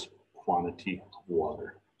ensures quantity of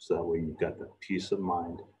water. So that way you've got the peace of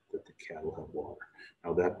mind that the cattle have water.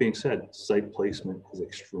 Now that being said, site placement is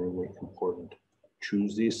extremely important.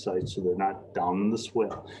 Choose these sites so they're not down in the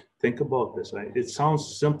swale. Think about this. It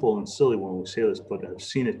sounds simple and silly when we say this, but I've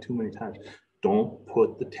seen it too many times. Don't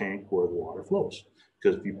put the tank where the water flows.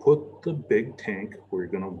 Because if you put the big tank where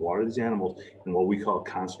you're going to water these animals in what we call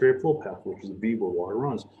concentrated flow path, which is a V where water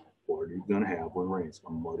runs, what are you going to have when it rains?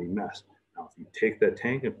 A muddy mess. Now, if you take that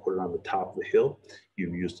tank and put it on the top of the hill,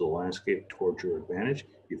 you've used the landscape towards your advantage.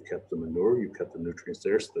 You've kept the manure, you've kept the nutrients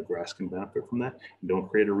there so the grass can benefit from that. And don't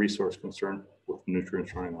create a resource concern with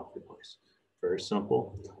nutrients running off your place. Very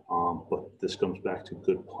simple, but this comes back to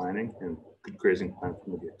good planning and good grazing plan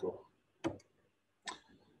from the get-go.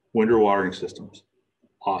 Winter watering systems.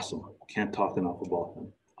 Awesome. Can't talk enough about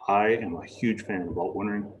them. I am a huge fan about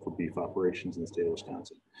wintering for beef operations in the state of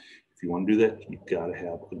Wisconsin. If you want to do that, you've got to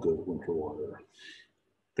have a good winter waterer.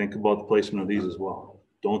 Think about the placement of these as well.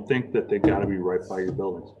 Don't think that they got to be right by your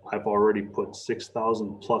buildings. I've already put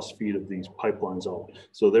 6,000 plus feet of these pipelines out.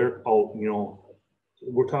 So they're out, you know,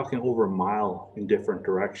 we're talking over a mile in different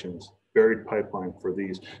directions, buried pipeline for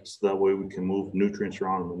these. So that way we can move nutrients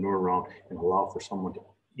around and manure around and allow for someone to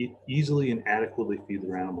easily and adequately feed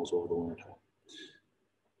their animals over the winter time.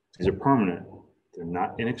 These are permanent. They're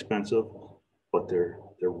not inexpensive, but they're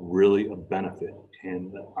really a benefit.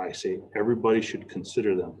 And I say everybody should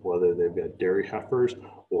consider them, whether they've got dairy heifers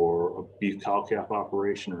or a beef cow calf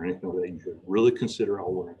operation or anything like that. You should really consider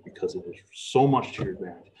outwintering because it is so much to your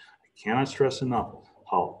advantage. I cannot stress enough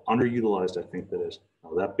how underutilized I think that is.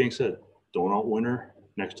 Now, that being said, don't outwinter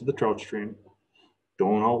next to the trout stream.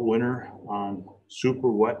 Don't outwinter on super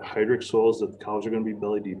wet hydric soils that the cows are going to be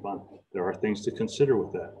belly deep on. There are things to consider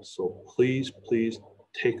with that. So please, please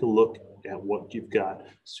take a look at what you've got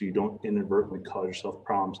so you don't inadvertently cause yourself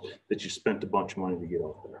problems that you spent a bunch of money to get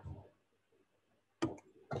out there.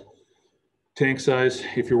 Tank size,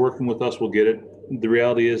 if you're working with us, we'll get it. The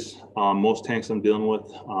reality is most tanks I'm dealing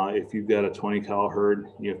with, if you've got a 20 cow herd,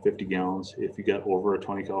 you have 50 gallons. If you got over a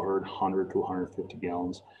 20 cow herd, 100 to 150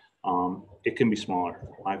 gallons. It can be smaller.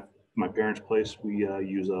 My parents' place, we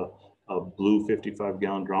use a blue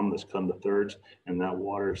 55-gallon drum that's cut into thirds, and that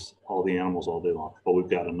waters all the animals all day long. But we've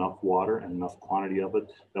got enough water and enough quantity of it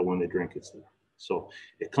that when they drink, it's there. So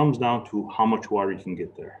it comes down to how much water you can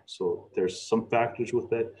get there. So there's some factors with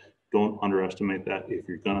that. Don't underestimate that. If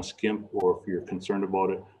you're going to skimp or if you're concerned about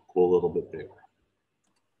it, go a little bit bigger.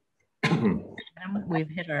 We've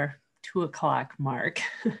hit our 2 o'clock mark.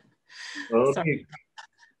 Okay.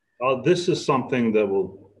 This is something that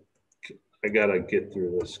I got to get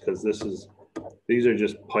through this because these are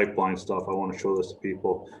just pipeline stuff. I want to show this to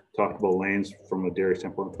people, talk about lanes from a dairy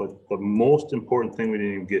standpoint, but the most important thing we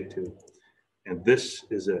didn't even get to, and this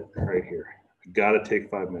is it right here. I got to take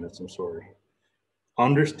 5 minutes. I'm sorry.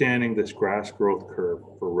 Understanding this grass growth curve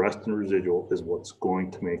for rest and residual is what's going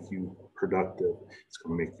to make you productive. It's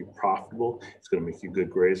going to make you profitable. It's going to make you a good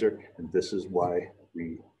grazer. And this is why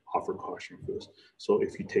we offer caution for this. So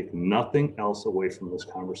if you take nothing else away from this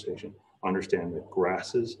conversation, understand that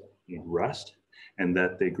grasses need rest and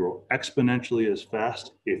that they grow exponentially as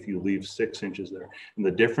fast if you leave 6 inches there. And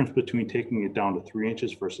the difference between taking it down to 3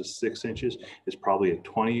 inches versus 6 inches is probably a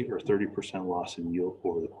 20 or 30% loss in yield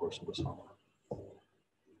over the course of the summer.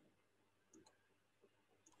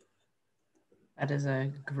 That is a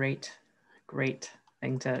great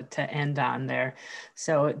thing to end on there.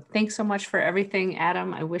 So thanks so much for everything,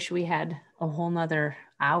 Adam. I wish we had a whole nother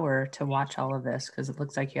hour to watch all of this because it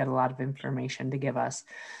looks like you had a lot of information to give us.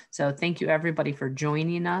 So thank you everybody for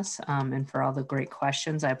joining us and for all the great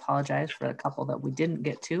questions. I apologize for a couple that we didn't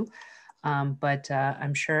get to, but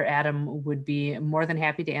I'm sure Adam would be more than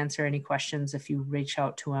happy to answer any questions if you reach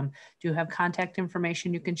out to him. Do you have contact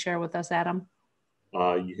information you can share with us, Adam?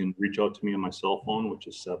 You can reach out to me on my cell phone, which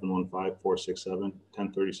is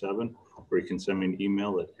 715-467-1037, or you can send me an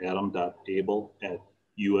email at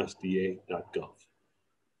adam.abel@usda.gov.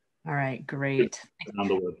 All right, great. On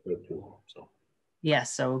the website too. So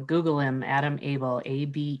Yes, so Google him, Adam Abel,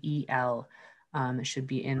 A-B-E-L. It should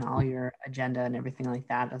be in all your agenda and everything like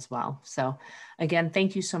that as well. So again,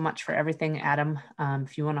 thank you so much for everything, Adam.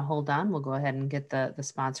 If you want to hold on, we'll go ahead and get the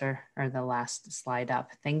sponsor or the last slide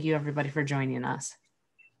up. Thank you everybody for joining us.